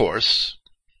is, of course,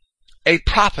 a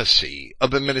prophecy of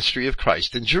the ministry of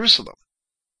Christ in Jerusalem.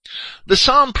 The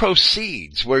psalm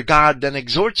proceeds where God then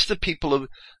exhorts the people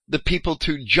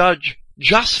to judge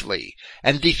justly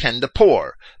and defend the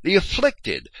poor, the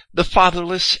afflicted, the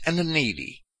fatherless, and the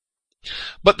needy.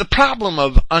 But the problem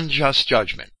of unjust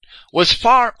judgment was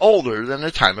far older than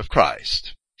the time of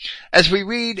Christ. As we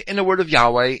read in the word of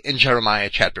Yahweh in Jeremiah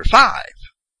chapter 5,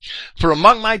 "For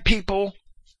among my people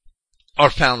are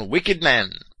found wicked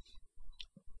men.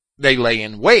 They lay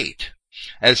in wait,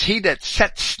 as he that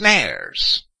sets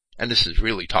snares." And this is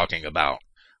really talking about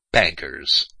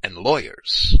bankers and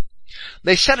lawyers.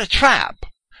 "They set a trap.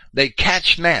 They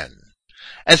catch men.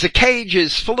 As a cage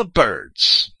is full of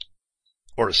birds,"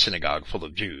 or a synagogue full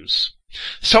of Jews,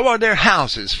 So are their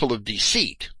houses full of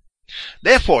deceit.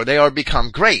 Therefore they are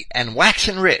become great and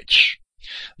waxen rich.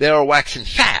 They are waxen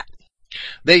fat.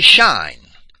 They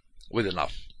shine with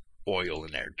enough oil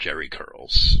in their jerry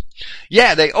curls.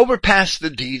 Yeah, they overpass the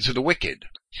deeds of the wicked.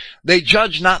 They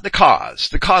judge not the cause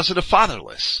of the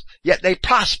fatherless, yet they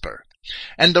prosper.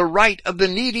 And the right of the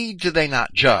needy do they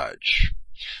not judge.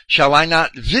 Shall I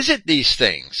not visit these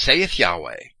things, saith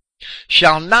Yahweh?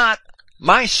 Shall not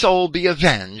my soul be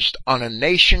avenged on a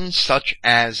nation such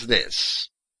as this?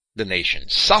 The nation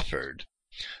suffered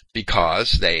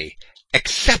because they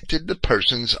accepted the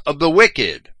persons of the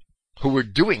wicked, who were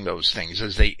doing those things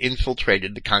as they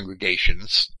infiltrated the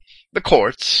congregations, the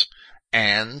courts,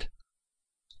 and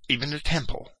even the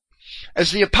temple.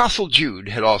 As the Apostle Jude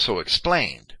had also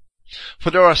explained,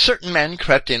 for there are certain men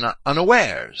crept in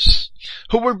unawares,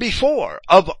 who were before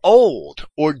of old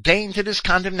ordained to this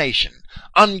condemnation,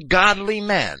 ungodly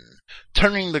men,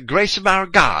 turning the grace of our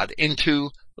God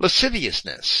into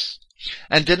lasciviousness,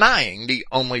 and denying the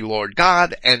only Lord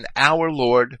God and our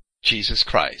Lord Jesus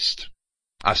Christ,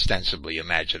 ostensibly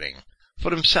imagining for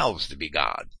themselves to be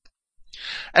God.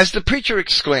 As the preacher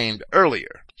exclaimed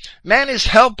earlier, man is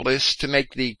helpless to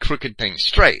make the crooked things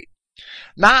straight.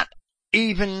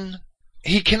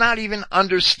 He cannot even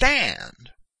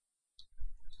understand.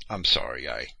 I'm sorry,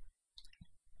 I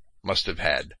must have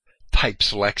had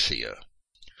typeslexia.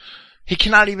 He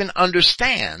cannot even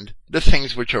understand the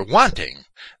things which are wanting,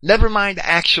 never mind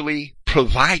actually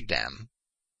provide them.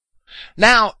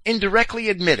 Now, indirectly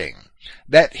admitting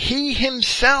that he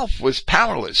himself was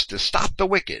powerless to stop the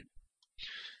wicked,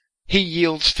 he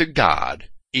yields to God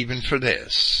even for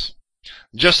this,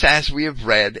 just as we have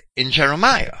read in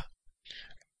Jeremiah.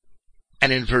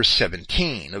 And in verse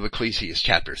 17 of Ecclesiastes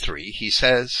chapter 3, he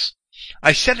says,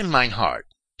 I said in mine heart,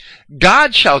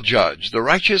 God shall judge the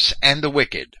righteous and the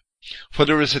wicked, for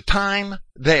there is a time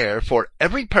there for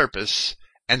every purpose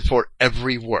and for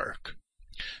every work.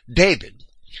 David,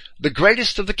 the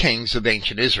greatest of the kings of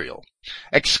ancient Israel,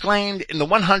 exclaimed in the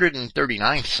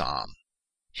 139th Psalm,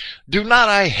 Do not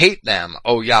I hate them,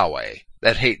 O Yahweh,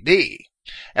 that hate thee?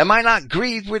 Am I not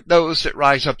grieved with those that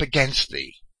rise up against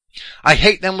thee? I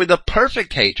hate them with a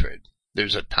perfect hatred.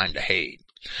 There's a time to hate.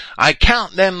 I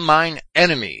count them mine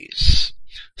enemies.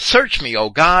 Search me, O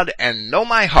God, and know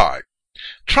my heart.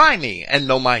 Try me and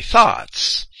know my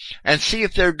thoughts, and see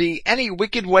if there be any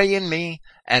wicked way in me,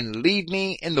 and lead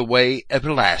me in the way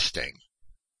everlasting.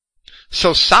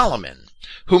 So Solomon,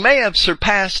 who may have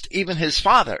surpassed even his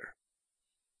father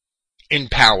in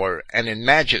power and in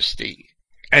majesty,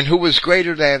 and who was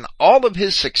greater than all of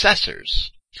his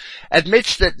successors,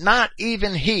 admits that not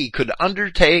even he could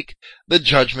undertake the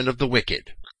judgment of the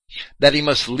wicked, that he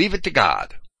must leave it to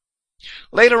God.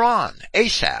 Later on,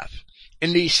 Asaph,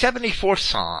 in the 74th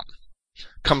Psalm,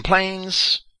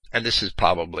 complains, and this is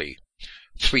probably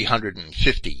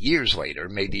 350 years later,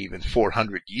 maybe even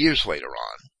 400 years later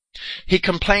on, he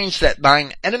complains that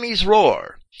thine enemies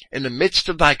roar in the midst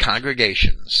of thy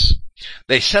congregations.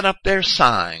 They set up their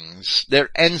signs, their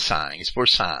ensigns for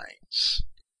signs.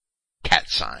 Cat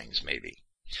signs, maybe.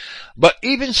 But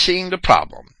even seeing the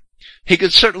problem, he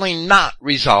could certainly not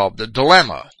resolve the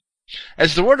dilemma.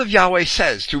 As the word of Yahweh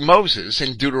says through Moses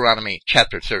in Deuteronomy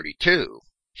chapter 32,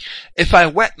 If I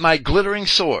whet my glittering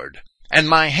sword, and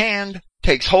my hand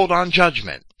takes hold on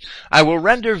judgment, I will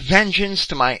render vengeance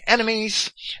to my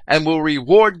enemies, and will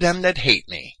reward them that hate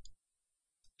me.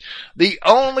 The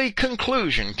only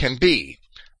conclusion can be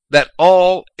that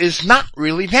all is not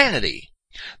really vanity,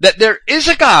 that there is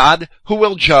a God who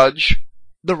will judge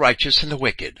the righteous and the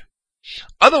wicked.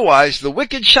 Otherwise the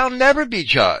wicked shall never be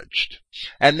judged,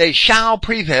 and they shall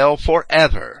prevail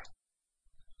forever.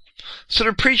 So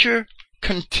the preacher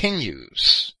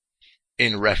continues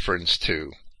in reference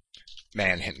to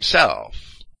man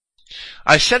himself.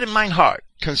 I said in mine heart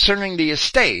concerning the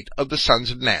estate of the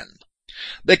sons of men,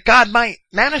 that God might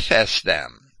manifest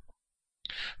them,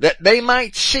 that they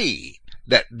might see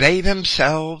that they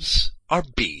themselves are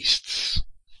beasts.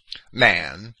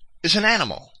 Man is an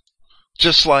animal,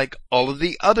 just like all of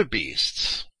the other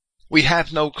beasts. We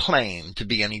have no claim to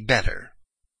be any better.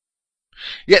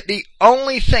 Yet the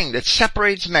only thing that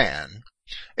separates man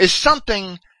is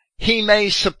something he may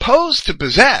suppose to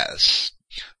possess,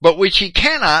 but which he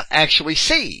cannot actually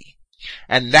see,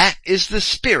 and that is the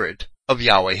Spirit of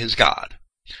Yahweh his God,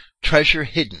 treasure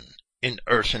hidden in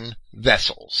earthen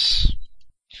vessels.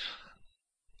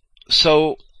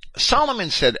 So Solomon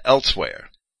said elsewhere,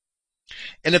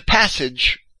 in a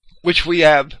passage which we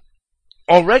have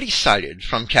already cited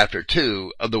from chapter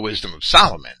 2 of the Wisdom of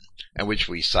Solomon, and which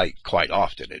we cite quite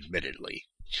often, admittedly,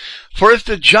 For if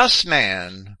the just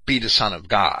man be the son of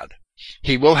God,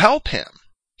 He will help him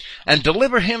and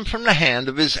deliver him from the hand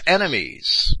of his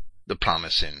enemies. The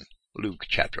promise in Luke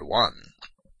chapter 1.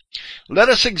 Let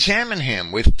us examine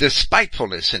him with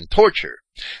despitefulness and torture,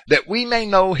 that we may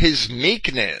know his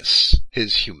meekness,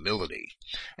 his humility,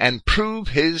 and prove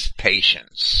his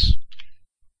patience.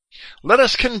 Let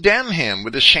us condemn him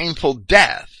with a shameful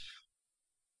death,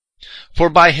 for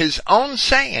by his own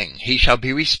saying he shall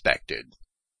be respected.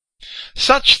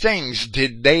 Such things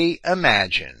did they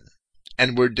imagine,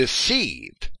 and were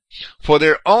deceived, for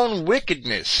their own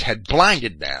wickedness had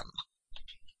blinded them.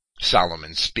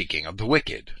 Solomon speaking of the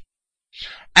wicked.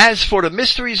 As for the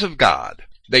mysteries of God,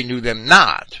 they knew them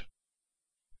not,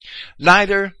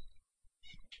 neither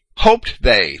hoped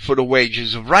they for the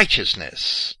wages of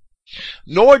righteousness,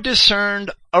 nor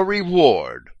discerned a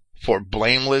reward for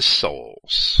blameless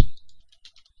souls.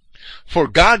 For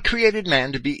God created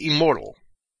man to be immortal,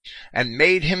 and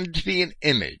made him to be an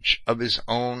image of his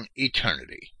own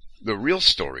eternity. The real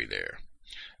story there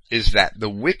is that the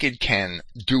wicked can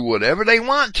do whatever they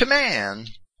want to man,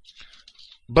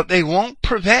 but they won't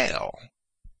prevail,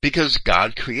 because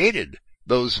God created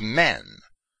those men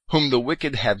whom the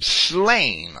wicked have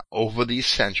slain over these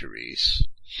centuries.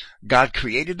 God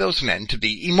created those men to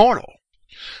be immortal.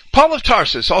 Paul of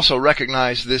Tarsus also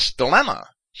recognized this dilemma,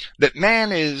 that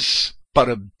man is but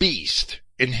a beast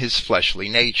in his fleshly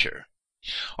nature.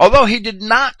 Although he did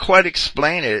not quite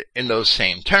explain it in those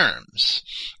same terms,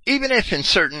 even if in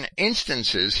certain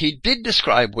instances he did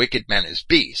describe wicked men as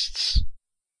beasts.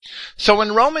 So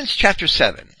in Romans chapter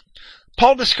 7,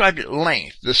 Paul described at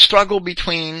length the struggle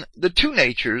between the two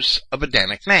natures of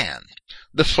Adamic man,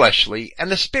 the fleshly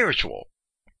and the spiritual.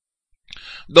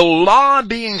 The law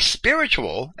being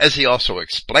spiritual, as he also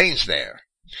explains there,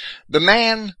 the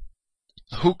man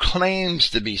who claims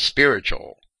to be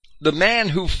spiritual, the man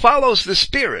who follows the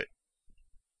Spirit,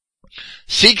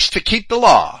 seeks to keep the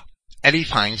law, and he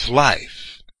finds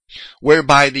life,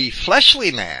 whereby the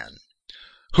fleshly man,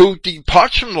 who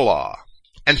departs from the law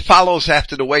and follows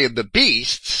after the way of the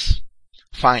beasts,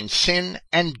 finds sin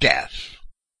and death.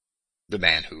 The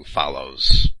man who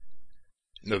follows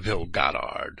Neville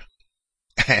Goddard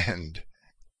and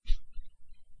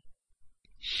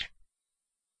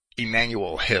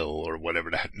Emmanuel Hill, or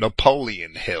whatever that,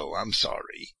 Napoleon Hill,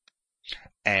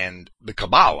 and the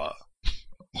Kabbalah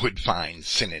would find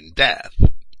sin and death.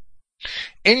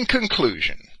 In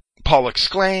conclusion, Paul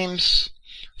exclaims,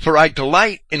 "For I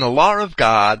delight in the law of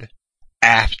God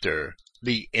after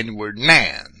the inward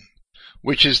man,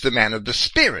 which is the man of the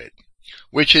Spirit,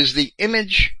 which is the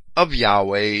image of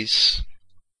Yahweh's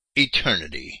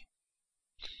eternity."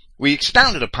 We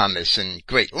expounded upon this in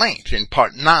great length in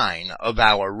part 9 of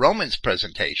our Romans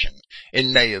presentation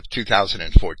in May of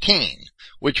 2014,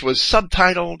 which was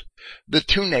subtitled, "The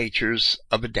Two Natures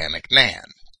of Adamic Man."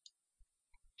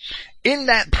 In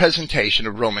that presentation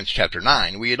of Romans chapter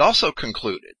 9, we had also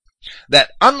concluded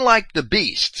that unlike the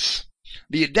beasts,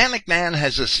 the Adamic man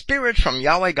has a spirit from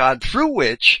Yahweh God through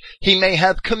which he may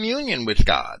have communion with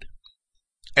God.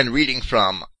 And reading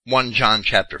from 1 John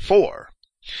chapter 4,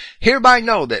 "Hereby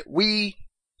know that we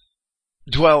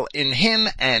dwell in him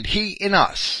and he in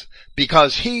us,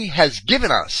 because he has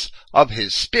given us of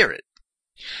his Spirit."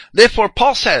 Therefore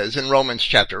Paul says in Romans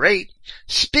chapter 8,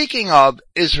 speaking of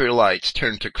Israelites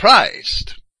turned to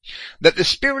Christ, that the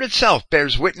Spirit itself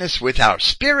bears witness with our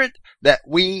spirit that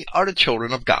we are the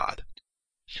children of God.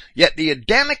 Yet the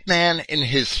Adamic man in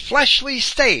his fleshly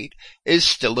state is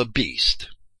still a beast.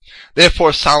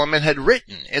 Therefore Solomon had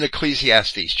written in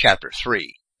Ecclesiastes chapter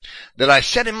 3, "That I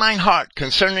said in mine heart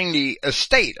concerning the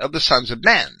estate of the sons of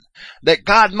men, that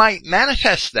God might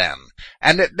manifest them,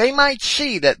 and that they might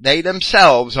see that they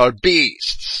themselves are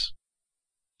beasts."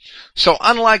 So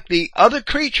unlike the other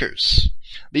creatures,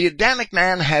 the Adamic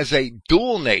man has a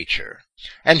dual nature,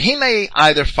 and he may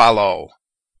either follow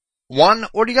one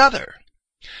or the other,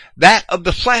 that of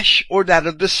the flesh or that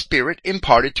of the Spirit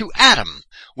imparted to Adam,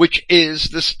 which is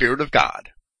the Spirit of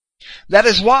God. That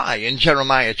is why in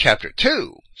Jeremiah chapter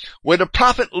 2, where the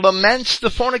prophet laments the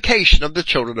fornication of the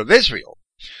children of Israel,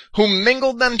 who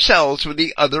mingled themselves with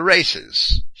the other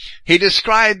races, he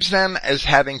describes them as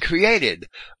having created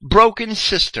broken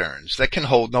cisterns that can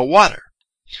hold no water.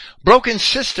 Broken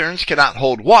cisterns cannot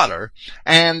hold water,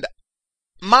 and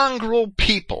mongrel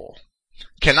people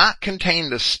cannot contain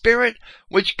the spirit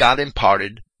which God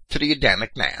imparted to the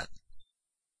Adamic man.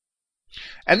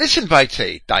 And this invites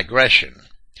a digression.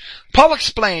 Paul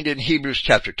explained in Hebrews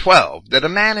chapter 12 that a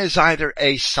man is either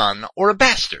a son or a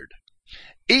bastard.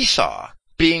 Esau,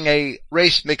 being a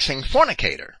race-mixing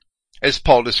fornicator, as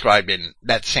Paul described in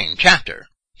that same chapter,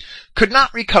 could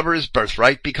not recover his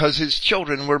birthright because his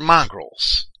children were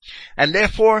mongrels. and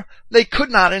therefore they could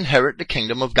not inherit the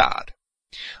kingdom of God.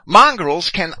 Mongrels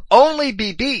can only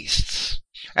be beasts,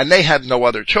 and they have no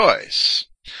other choice.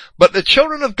 But the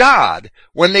children of God,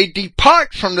 when they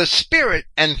depart from the Spirit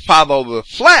and follow the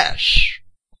flesh,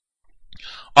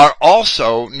 are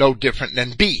also no different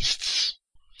than beasts.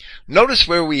 Notice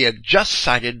where we had just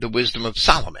cited the wisdom of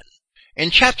Solomon.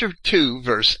 In chapter 2,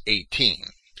 verse 18,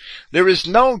 there is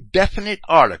no definite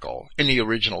article in the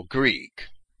original Greek.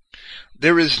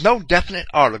 There is no definite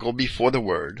article before the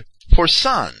word for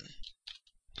son.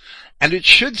 And it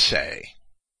should say,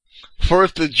 for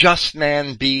if the just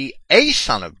man be a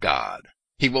son of God,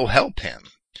 he will help him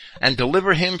and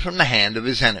deliver him from the hand of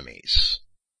his enemies.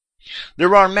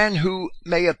 There are men who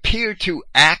may appear to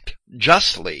act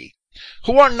justly,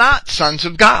 who are not sons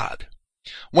of God.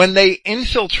 When they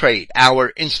infiltrate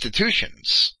our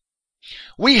institutions,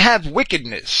 we have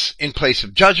wickedness in place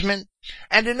of judgment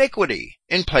and iniquity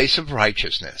in place of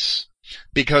righteousness,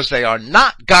 because they are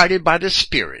not guided by the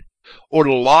Spirit or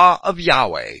the law of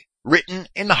Yahweh written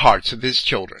in the hearts of his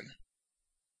children.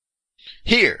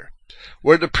 Here,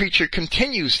 where the preacher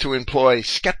continues to employ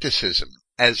skepticism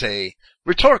as a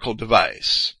rhetorical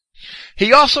device,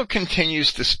 he also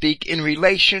continues to speak in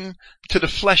relation to the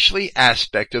fleshly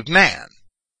aspect of man,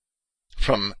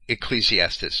 from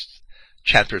Ecclesiastes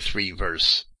chapter 3,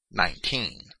 verse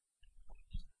 19.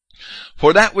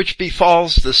 For that which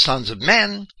befalls the sons of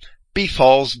men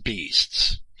befalls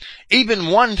beasts.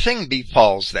 Even one thing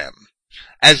befalls them.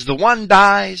 As the one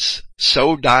dies,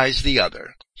 so dies the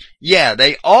other. Yeah,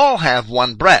 they all have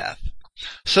one breath,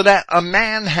 so that a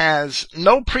man has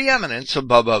no preeminence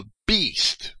above a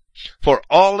beast. For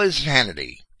all is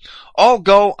vanity. All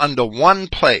go unto one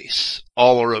place.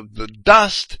 All are of the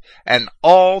dust, and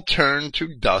all turn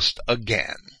to dust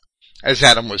again. As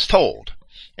Adam was told,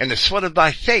 in the sweat of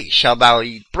thy face shalt thou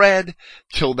eat bread,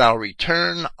 till thou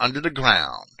return unto the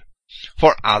ground.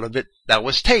 For out of it thou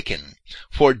wast taken.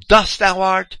 For dust thou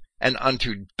art, and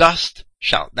unto dust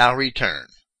shalt thou return.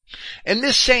 In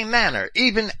this same manner,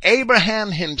 even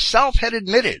Abraham himself had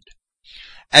admitted,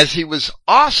 as he was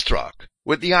awestruck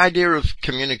with the idea of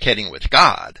communicating with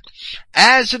God,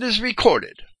 as it is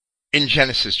recorded in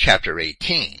Genesis chapter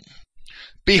 18.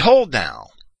 Behold now,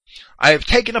 I have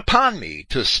taken upon me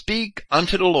to speak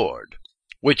unto the Lord,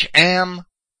 which am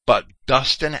but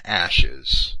dust and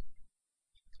ashes.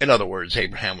 In other words,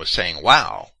 Abraham was saying,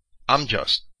 wow, I'm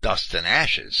just dust and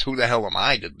ashes. Who the hell am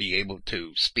I to be able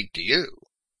to speak to you?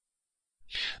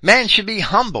 Man should be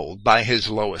humbled by his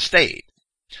low estate,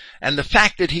 and the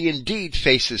fact that he indeed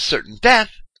faces certain death,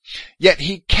 yet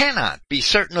he cannot be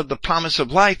certain of the promise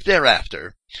of life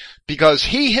thereafter, because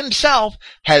he himself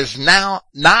has now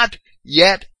not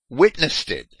yet witnessed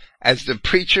it, as the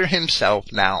preacher himself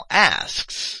now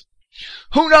asks.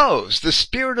 Who knows the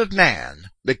spirit of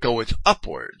man that goeth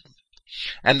upward,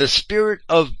 and the spirit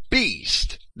of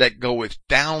beast that goeth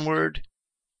downward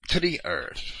to the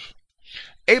earth?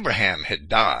 Abraham had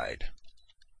died,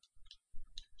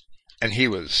 and he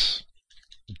was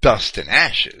dust and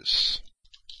ashes.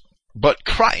 But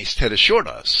Christ had assured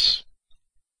us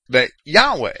that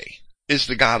Yahweh is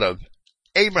the God of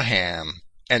Abraham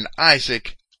and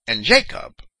Isaac and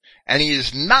Jacob, and he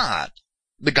is not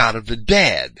the God of the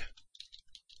dead,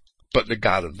 but the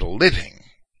God of the living.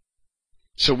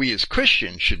 So we as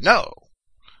Christians should know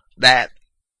that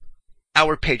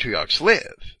our patriarchs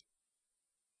live,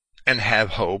 and have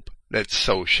hope that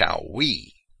so shall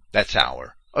we. That's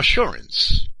our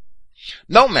assurance.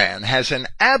 No man has an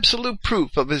absolute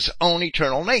proof of his own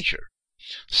eternal nature.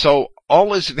 So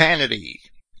all is vanity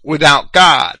without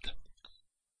God.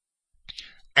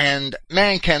 And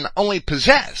man can only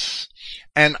possess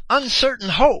an uncertain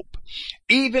hope,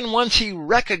 even once he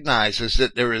recognizes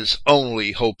that there is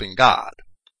only hope in God.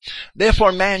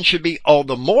 Therefore man should be all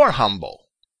the more humble.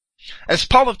 As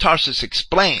Paul of Tarsus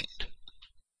explained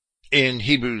in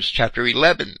Hebrews chapter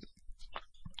 11,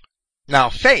 now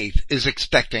faith is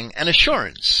expecting an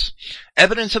assurance,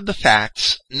 evidence of the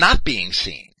facts not being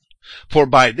seen, for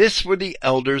by this were the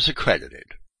elders accredited.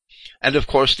 And of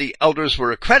course the elders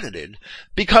were accredited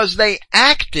because they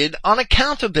acted on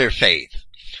account of their faith.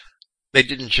 They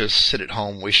didn't just sit at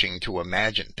home wishing to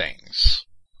imagine things.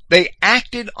 They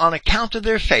acted on account of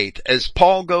their faith, as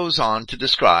Paul goes on to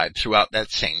describe throughout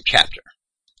that same chapter.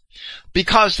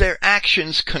 Because their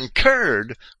actions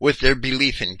concurred with their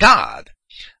belief in God,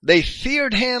 they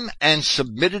feared him and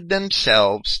submitted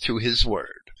themselves to his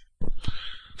word.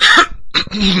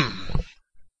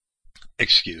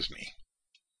 Excuse me.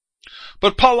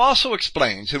 But Paul also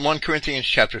explains in 1 Corinthians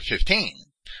chapter 15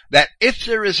 that if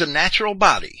there is a natural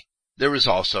body, there is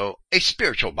also a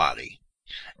spiritual body.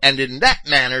 and in that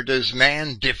manner does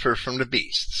man differ from the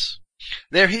beasts.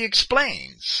 There he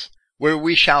explains, where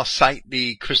we shall cite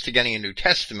the Christogenea New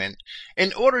Testament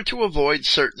in order to avoid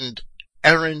certain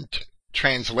errant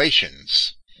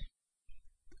translations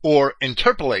or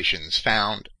interpolations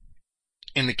found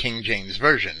in the King James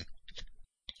Version.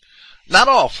 Not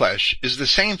all flesh is the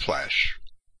same flesh,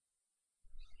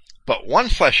 but one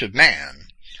flesh of man,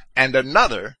 and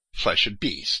another flesh of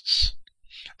beasts,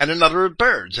 and another of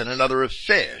birds, and another of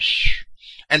fish,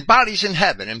 and bodies in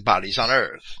heaven and bodies on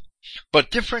earth.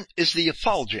 But different is the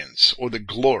effulgence, or the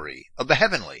glory, of the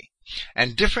heavenly,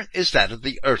 and different is that of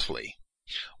the earthly.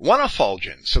 One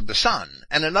effulgence of the sun,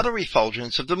 and another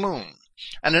effulgence of the moon,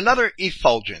 and another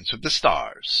effulgence of the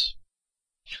stars.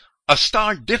 A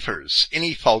star differs in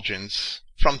effulgence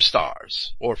from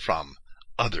stars, or from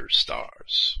other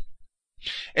stars.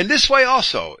 In this way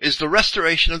also is the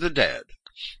restoration of the dead.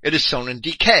 It is sown in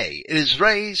decay. It is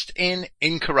raised in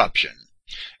incorruption.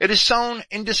 It is sown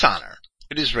in dishonor.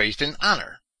 It is raised in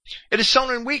honor. It is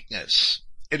sown in weakness.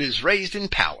 It is raised in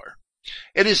power.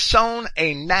 It is sown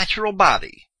a natural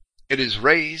body. It is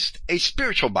raised a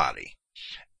spiritual body.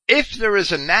 If there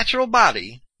is a natural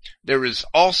body, there is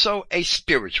also a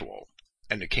spiritual.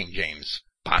 And the King James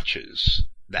botches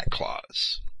that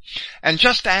clause. And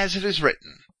just as it is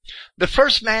written, the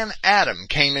first man, Adam,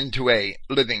 came into a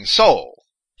living soul.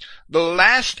 The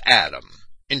last Adam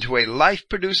into a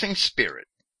life-producing spirit.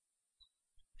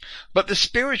 But the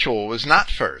spiritual was not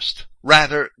first,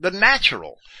 rather the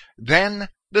natural, then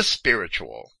the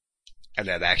spiritual. And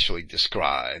that actually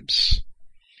describes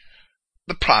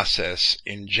the process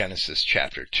in Genesis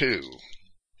chapter 2.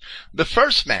 The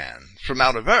first man from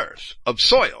out of earth, of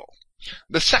soil.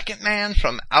 The second man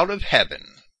from out of heaven.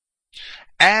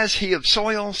 As he of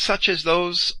soil, such as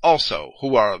those also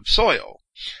who are of soil.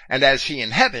 And as he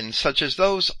in heaven, such as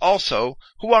those also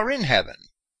who are in heaven.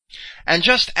 And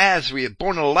just as we have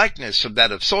borne a likeness of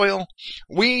that of soil,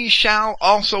 we shall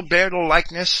also bear the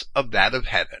likeness of that of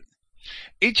heaven.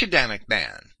 Each Adamic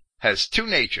man has two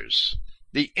natures,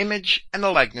 the image and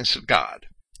the likeness of God,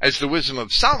 as the wisdom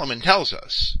of Solomon tells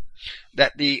us,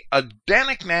 that the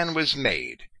Adamic man was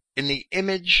made in the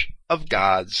image of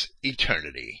God's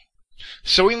eternity.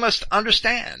 So we must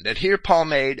understand that here Paul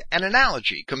made an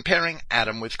analogy comparing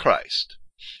Adam with Christ.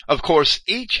 Of course,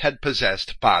 each had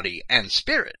possessed body and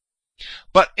spirit.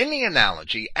 But in the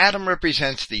analogy, Adam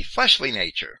represents the fleshly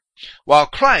nature, while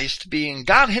Christ, being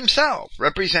God himself,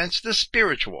 represents the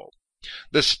spiritual,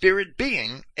 the spirit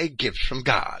being a gift from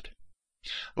God.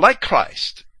 Like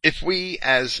Christ, if we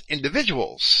as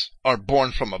individuals are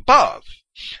born from above,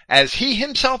 as he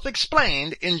himself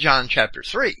explained in John chapter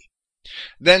 3,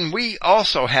 then we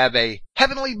also have a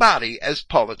heavenly body, as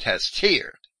Paul attests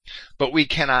here, but we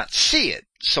cannot see it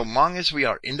so long as we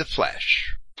are in the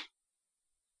flesh.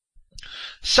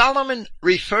 Solomon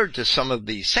referred to some of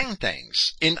these same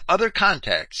things in other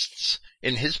contexts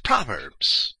in his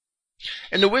Proverbs.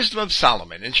 In the Wisdom of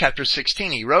Solomon, in chapter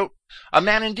 16, he wrote, "A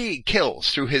man indeed kills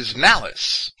through his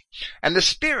malice, and the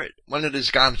spirit, when it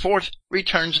is gone forth,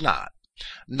 returns not,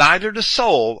 neither the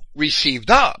soul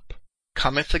received up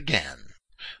cometh again."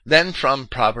 Then from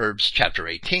Proverbs chapter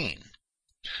 18,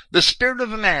 "The spirit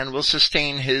of a man will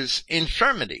sustain his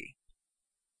infirmity,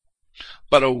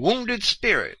 but a wounded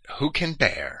spirit who can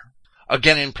bear?"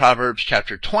 Again in Proverbs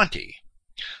chapter 20,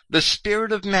 "The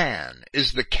spirit of man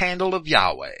is the candle of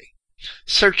Yahweh,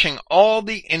 searching all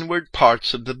the inward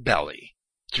parts of the belly,"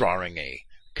 drawing a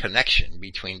connection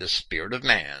between the spirit of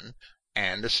man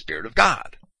and the spirit of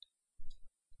God.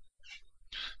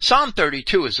 Psalm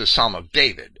 32 is a psalm of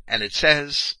David, and it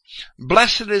says,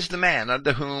 "Blessed is the man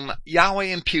unto whom Yahweh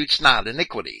imputes not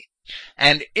iniquity,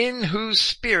 and in whose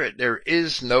spirit there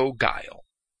is no guile."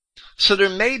 So there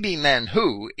may be men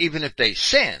who, even if they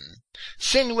sin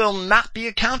will not be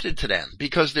accounted to them,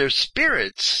 because their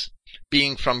spirits,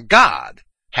 being from God,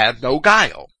 have no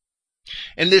guile.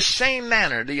 In this same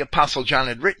manner the Apostle John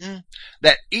had written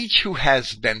that each who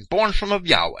has been born from of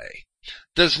Yahweh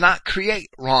does not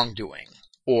create wrongdoing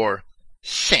or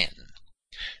sin.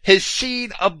 His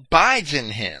seed abides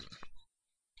in him,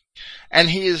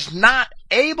 and he is not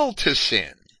able to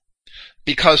sin,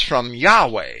 because from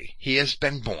Yahweh he has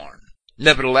been born.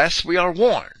 Nevertheless, we are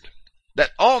warned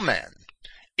that all men,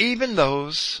 even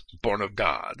those born of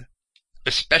God,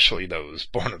 especially those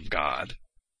born of God,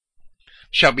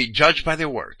 shall be judged by their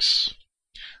works.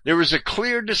 There is a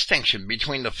clear distinction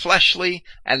between the fleshly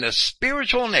and the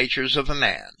spiritual natures of a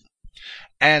man.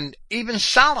 And even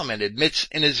Solomon admits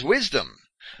in his wisdom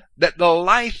that the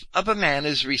life of a man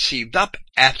is received up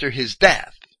after his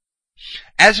death.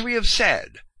 As we have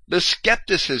said, the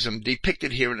skepticism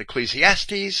depicted here in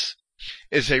Ecclesiastes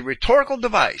is a rhetorical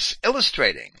device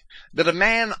illustrating that a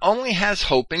man only has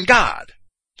hope in God,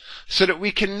 so that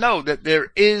we can know that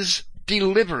there is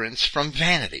deliverance from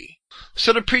vanity.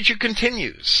 So the preacher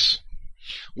continues,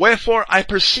 "Wherefore I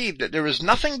perceive that there is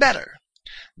nothing better,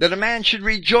 that a man should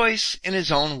rejoice in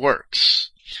his own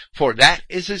works, for that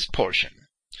is his portion.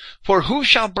 For who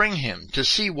shall bring him to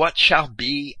see what shall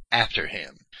be after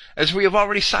him?" As we have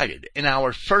already cited in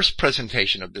our first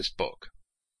presentation of this book.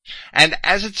 And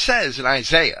as it says in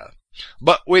Isaiah,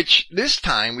 but which this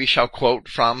time we shall quote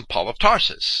from Paul of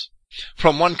Tarsus,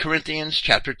 from 1 Corinthians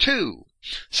chapter 2,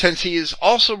 since he is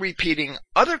also repeating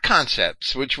other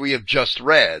concepts which we have just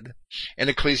read in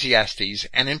Ecclesiastes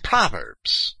and in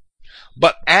Proverbs.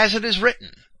 But as it is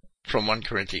written, from 1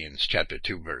 Corinthians chapter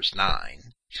 2 verse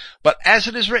 9, but as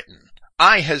it is written,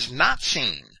 eye has not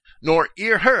seen, nor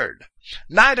ear heard,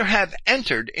 neither have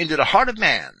entered into the heart of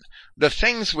man the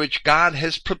things which God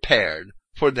has prepared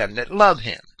for them that love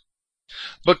him.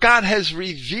 But God has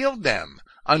revealed them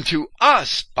unto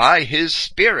us by his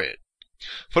Spirit.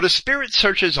 For the Spirit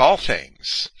searches all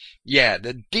things, yea,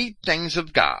 the deep things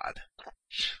of God.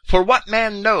 For what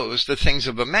man knows the things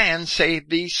of a man, save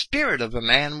the spirit of a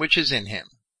man which is in him?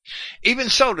 Even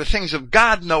so the things of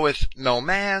God knoweth no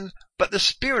man, but the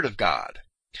Spirit of God.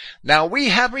 Now we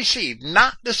have received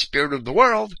not the spirit of the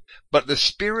world, but the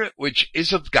Spirit which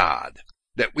is of God,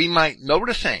 that we might know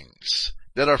the things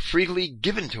that are freely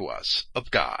given to us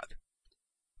of God.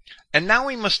 And now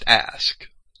we must ask,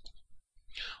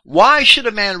 why should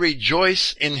a man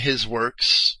rejoice in his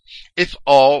works if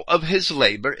all of his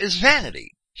labor is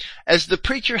vanity, as the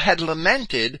preacher had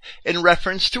lamented in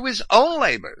reference to his own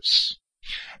labors?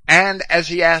 And as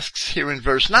he asks here in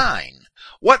verse 9,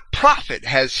 what profit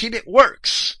has he that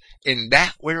works in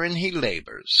that wherein he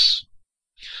labors?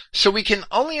 So we can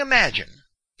only imagine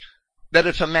that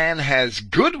if a man has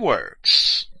good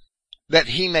works, that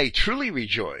he may truly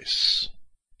rejoice,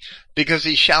 because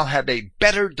he shall have a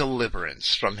better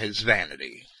deliverance from his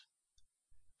vanity.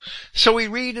 So we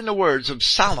read in the words of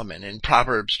Solomon in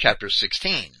Proverbs chapter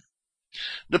 16,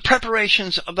 the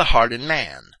preparations of the heart in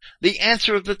man, the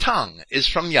answer of the tongue is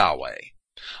from Yahweh.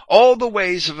 All the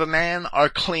ways of a man are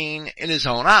clean in his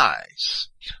own eyes,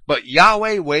 but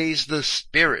Yahweh weighs the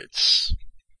spirits.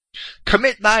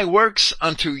 Commit thy works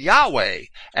unto Yahweh,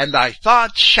 and thy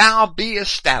thoughts shall be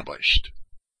established.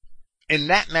 In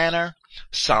that manner,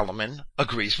 Solomon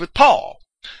agrees with Paul,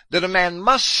 that a man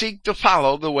must seek to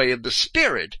follow the way of the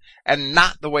Spirit and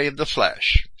not the way of the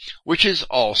flesh, which is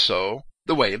also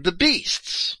the way of the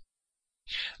beasts.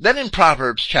 Then in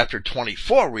Proverbs chapter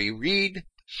 24 we read,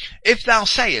 if thou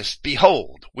sayest,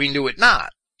 behold, we knew it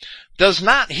not, does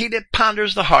not he that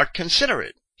ponders the heart consider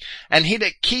it? And he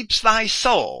that keeps thy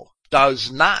soul,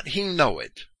 does not he know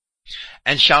it?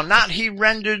 And shall not he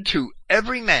render to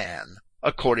every man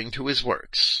according to his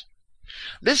works?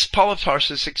 This Paul of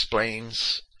Tarsus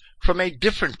explains from a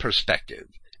different perspective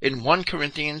in 1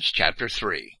 Corinthians chapter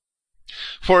 3.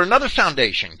 For another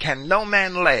foundation can no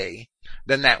man lay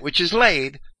than that which is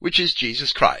laid, which is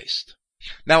Jesus Christ.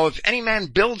 Now if any man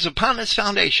builds upon this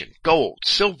foundation gold,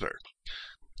 silver,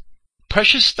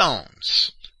 precious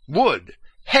stones, wood,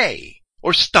 hay,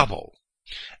 or stubble,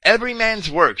 every man's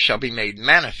work shall be made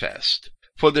manifest,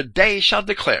 for the day shall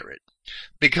declare it,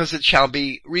 because it shall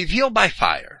be revealed by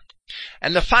fire.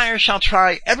 And the fire shall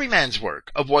try every man's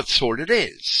work of what sort it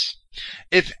is.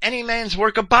 If any man's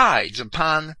work abides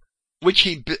upon which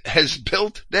he has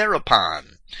built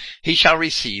thereupon, he shall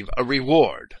receive a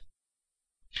reward.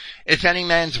 If any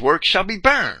man's work shall be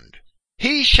burned,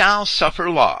 he shall suffer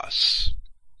loss.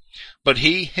 But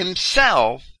he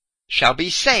himself shall be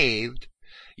saved,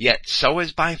 yet so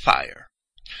as by fire.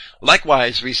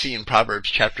 Likewise we see in Proverbs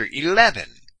chapter 11,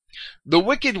 the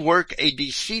wicked work a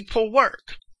deceitful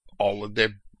work. All of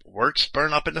their works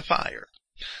burn up in the fire.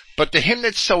 But to him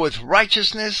that soweth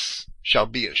righteousness shall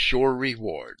be a sure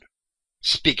reward.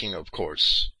 Speaking, of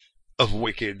course, of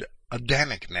wicked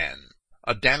Adamic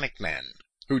men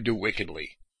who do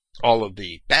wickedly. All of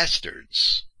the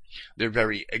bastards, their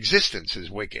very existence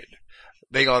is wicked.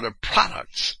 They are the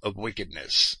products of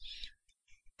wickedness,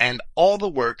 and all the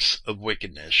works of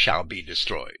wickedness shall be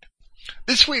destroyed.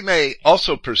 This we may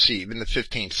also perceive in the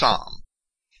 15th Psalm,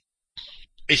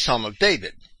 a Psalm of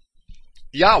David.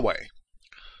 Yahweh,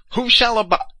 who shall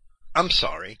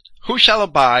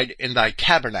abide in thy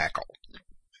tabernacle?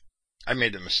 I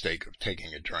made the mistake of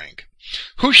taking a drink.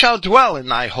 Who shall dwell in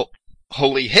thy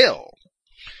holy hill?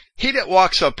 He that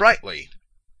walks uprightly,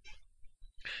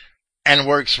 and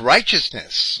works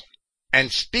righteousness,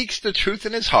 and speaks the truth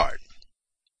in his heart.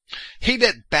 He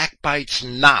that backbites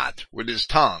not with his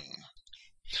tongue,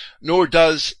 nor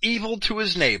does evil to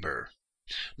his neighbor,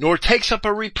 nor takes up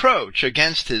a reproach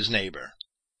against his neighbor,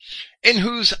 in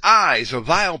whose eyes a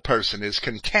vile person is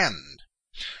contemned,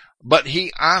 but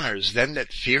he honors them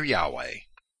that fear Yahweh.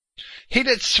 He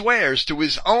that swears to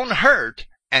his own hurt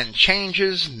and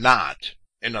changes not,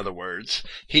 in other words,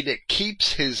 he that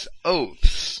keeps his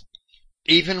oaths,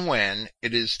 even when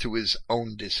it is to his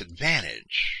own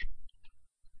disadvantage.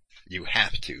 You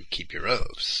have to keep your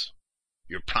oaths,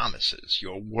 your promises,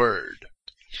 your word.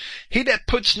 He that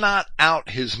puts not out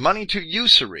his money to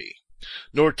usury,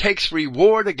 nor takes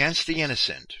reward against the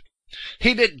innocent.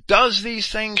 He that does these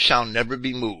things shall never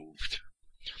be moved.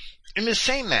 In the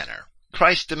same manner,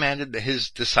 Christ demanded that his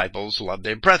disciples love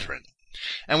their brethren.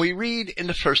 And we read in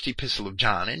the first epistle of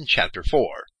John in chapter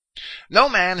 4, "No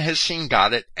man has seen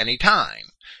God at any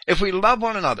time. If we love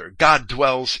one another, God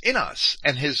dwells in us,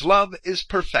 and his love is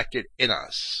perfected in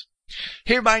us.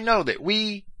 Hereby know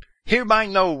we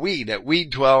that we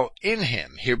dwell in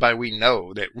him. Hereby we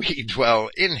know that we dwell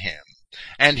in him,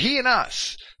 and he in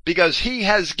us, because he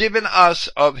has given us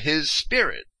of his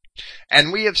Spirit.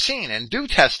 And we have seen and do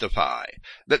testify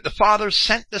that the Father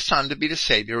sent the Son to be the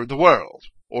Savior of the world,"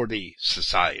 or the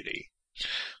society.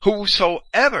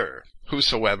 Whosoever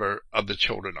of the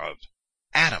children of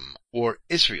Adam, or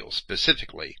Israel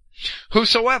specifically,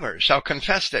 whosoever shall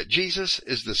confess that Jesus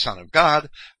is the Son of God,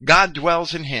 God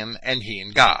dwells in him, and he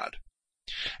in God.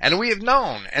 And we have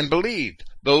known and believed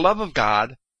the love of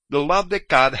God, the love that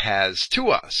God has to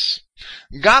us.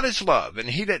 God is love, and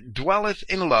he that dwelleth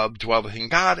in love dwelleth in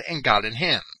God, and God in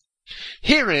him.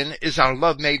 Herein is our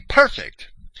love made perfect,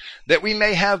 that we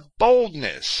may have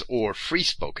boldness, or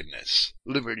free-spokenness,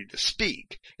 liberty to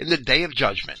speak, in the day of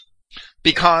judgment.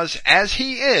 Because as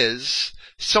he is,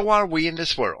 so are we in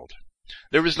this world.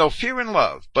 There is no fear in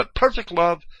love, but perfect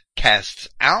love casts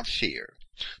out fear,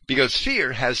 because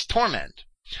fear has torment,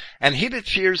 and he that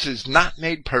fears is not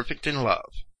made perfect in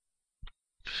love.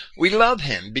 We love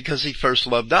him because he first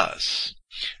loved us.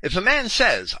 If a man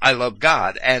says, "I love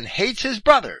God," and hates his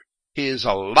brother, he is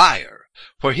a liar.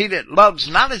 For he that loves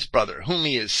not his brother whom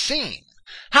he has seen,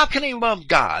 how can he love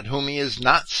God whom he has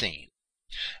not seen?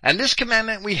 And this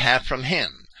commandment we have from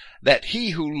him, that he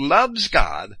who loves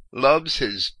God loves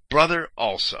his brother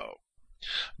also.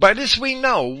 By this we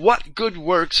know what good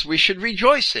works we should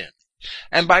rejoice in.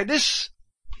 And by this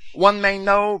one may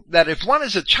know that if one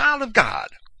is a child of God,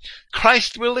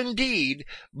 Christ will indeed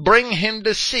bring him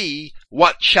to see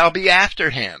what shall be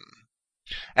after him.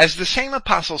 As the same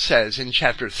apostle says in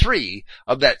chapter 3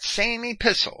 of that same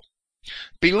epistle,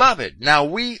 "Beloved, now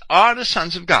we are the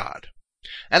sons of God,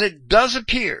 and it does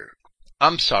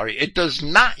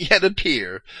not yet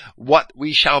appear what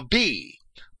we shall be,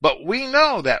 but we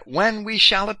know that when he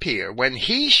shall appear,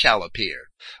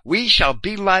 we shall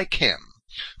be like him,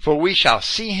 for we shall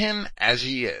see him as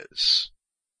he is."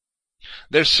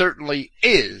 There certainly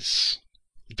is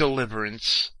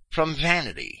deliverance from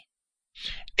vanity,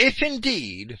 if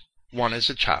indeed one is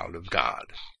a child of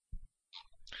God.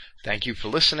 Thank you for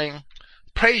listening.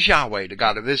 Praise Yahweh, the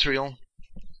God of Israel,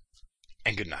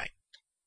 and good night.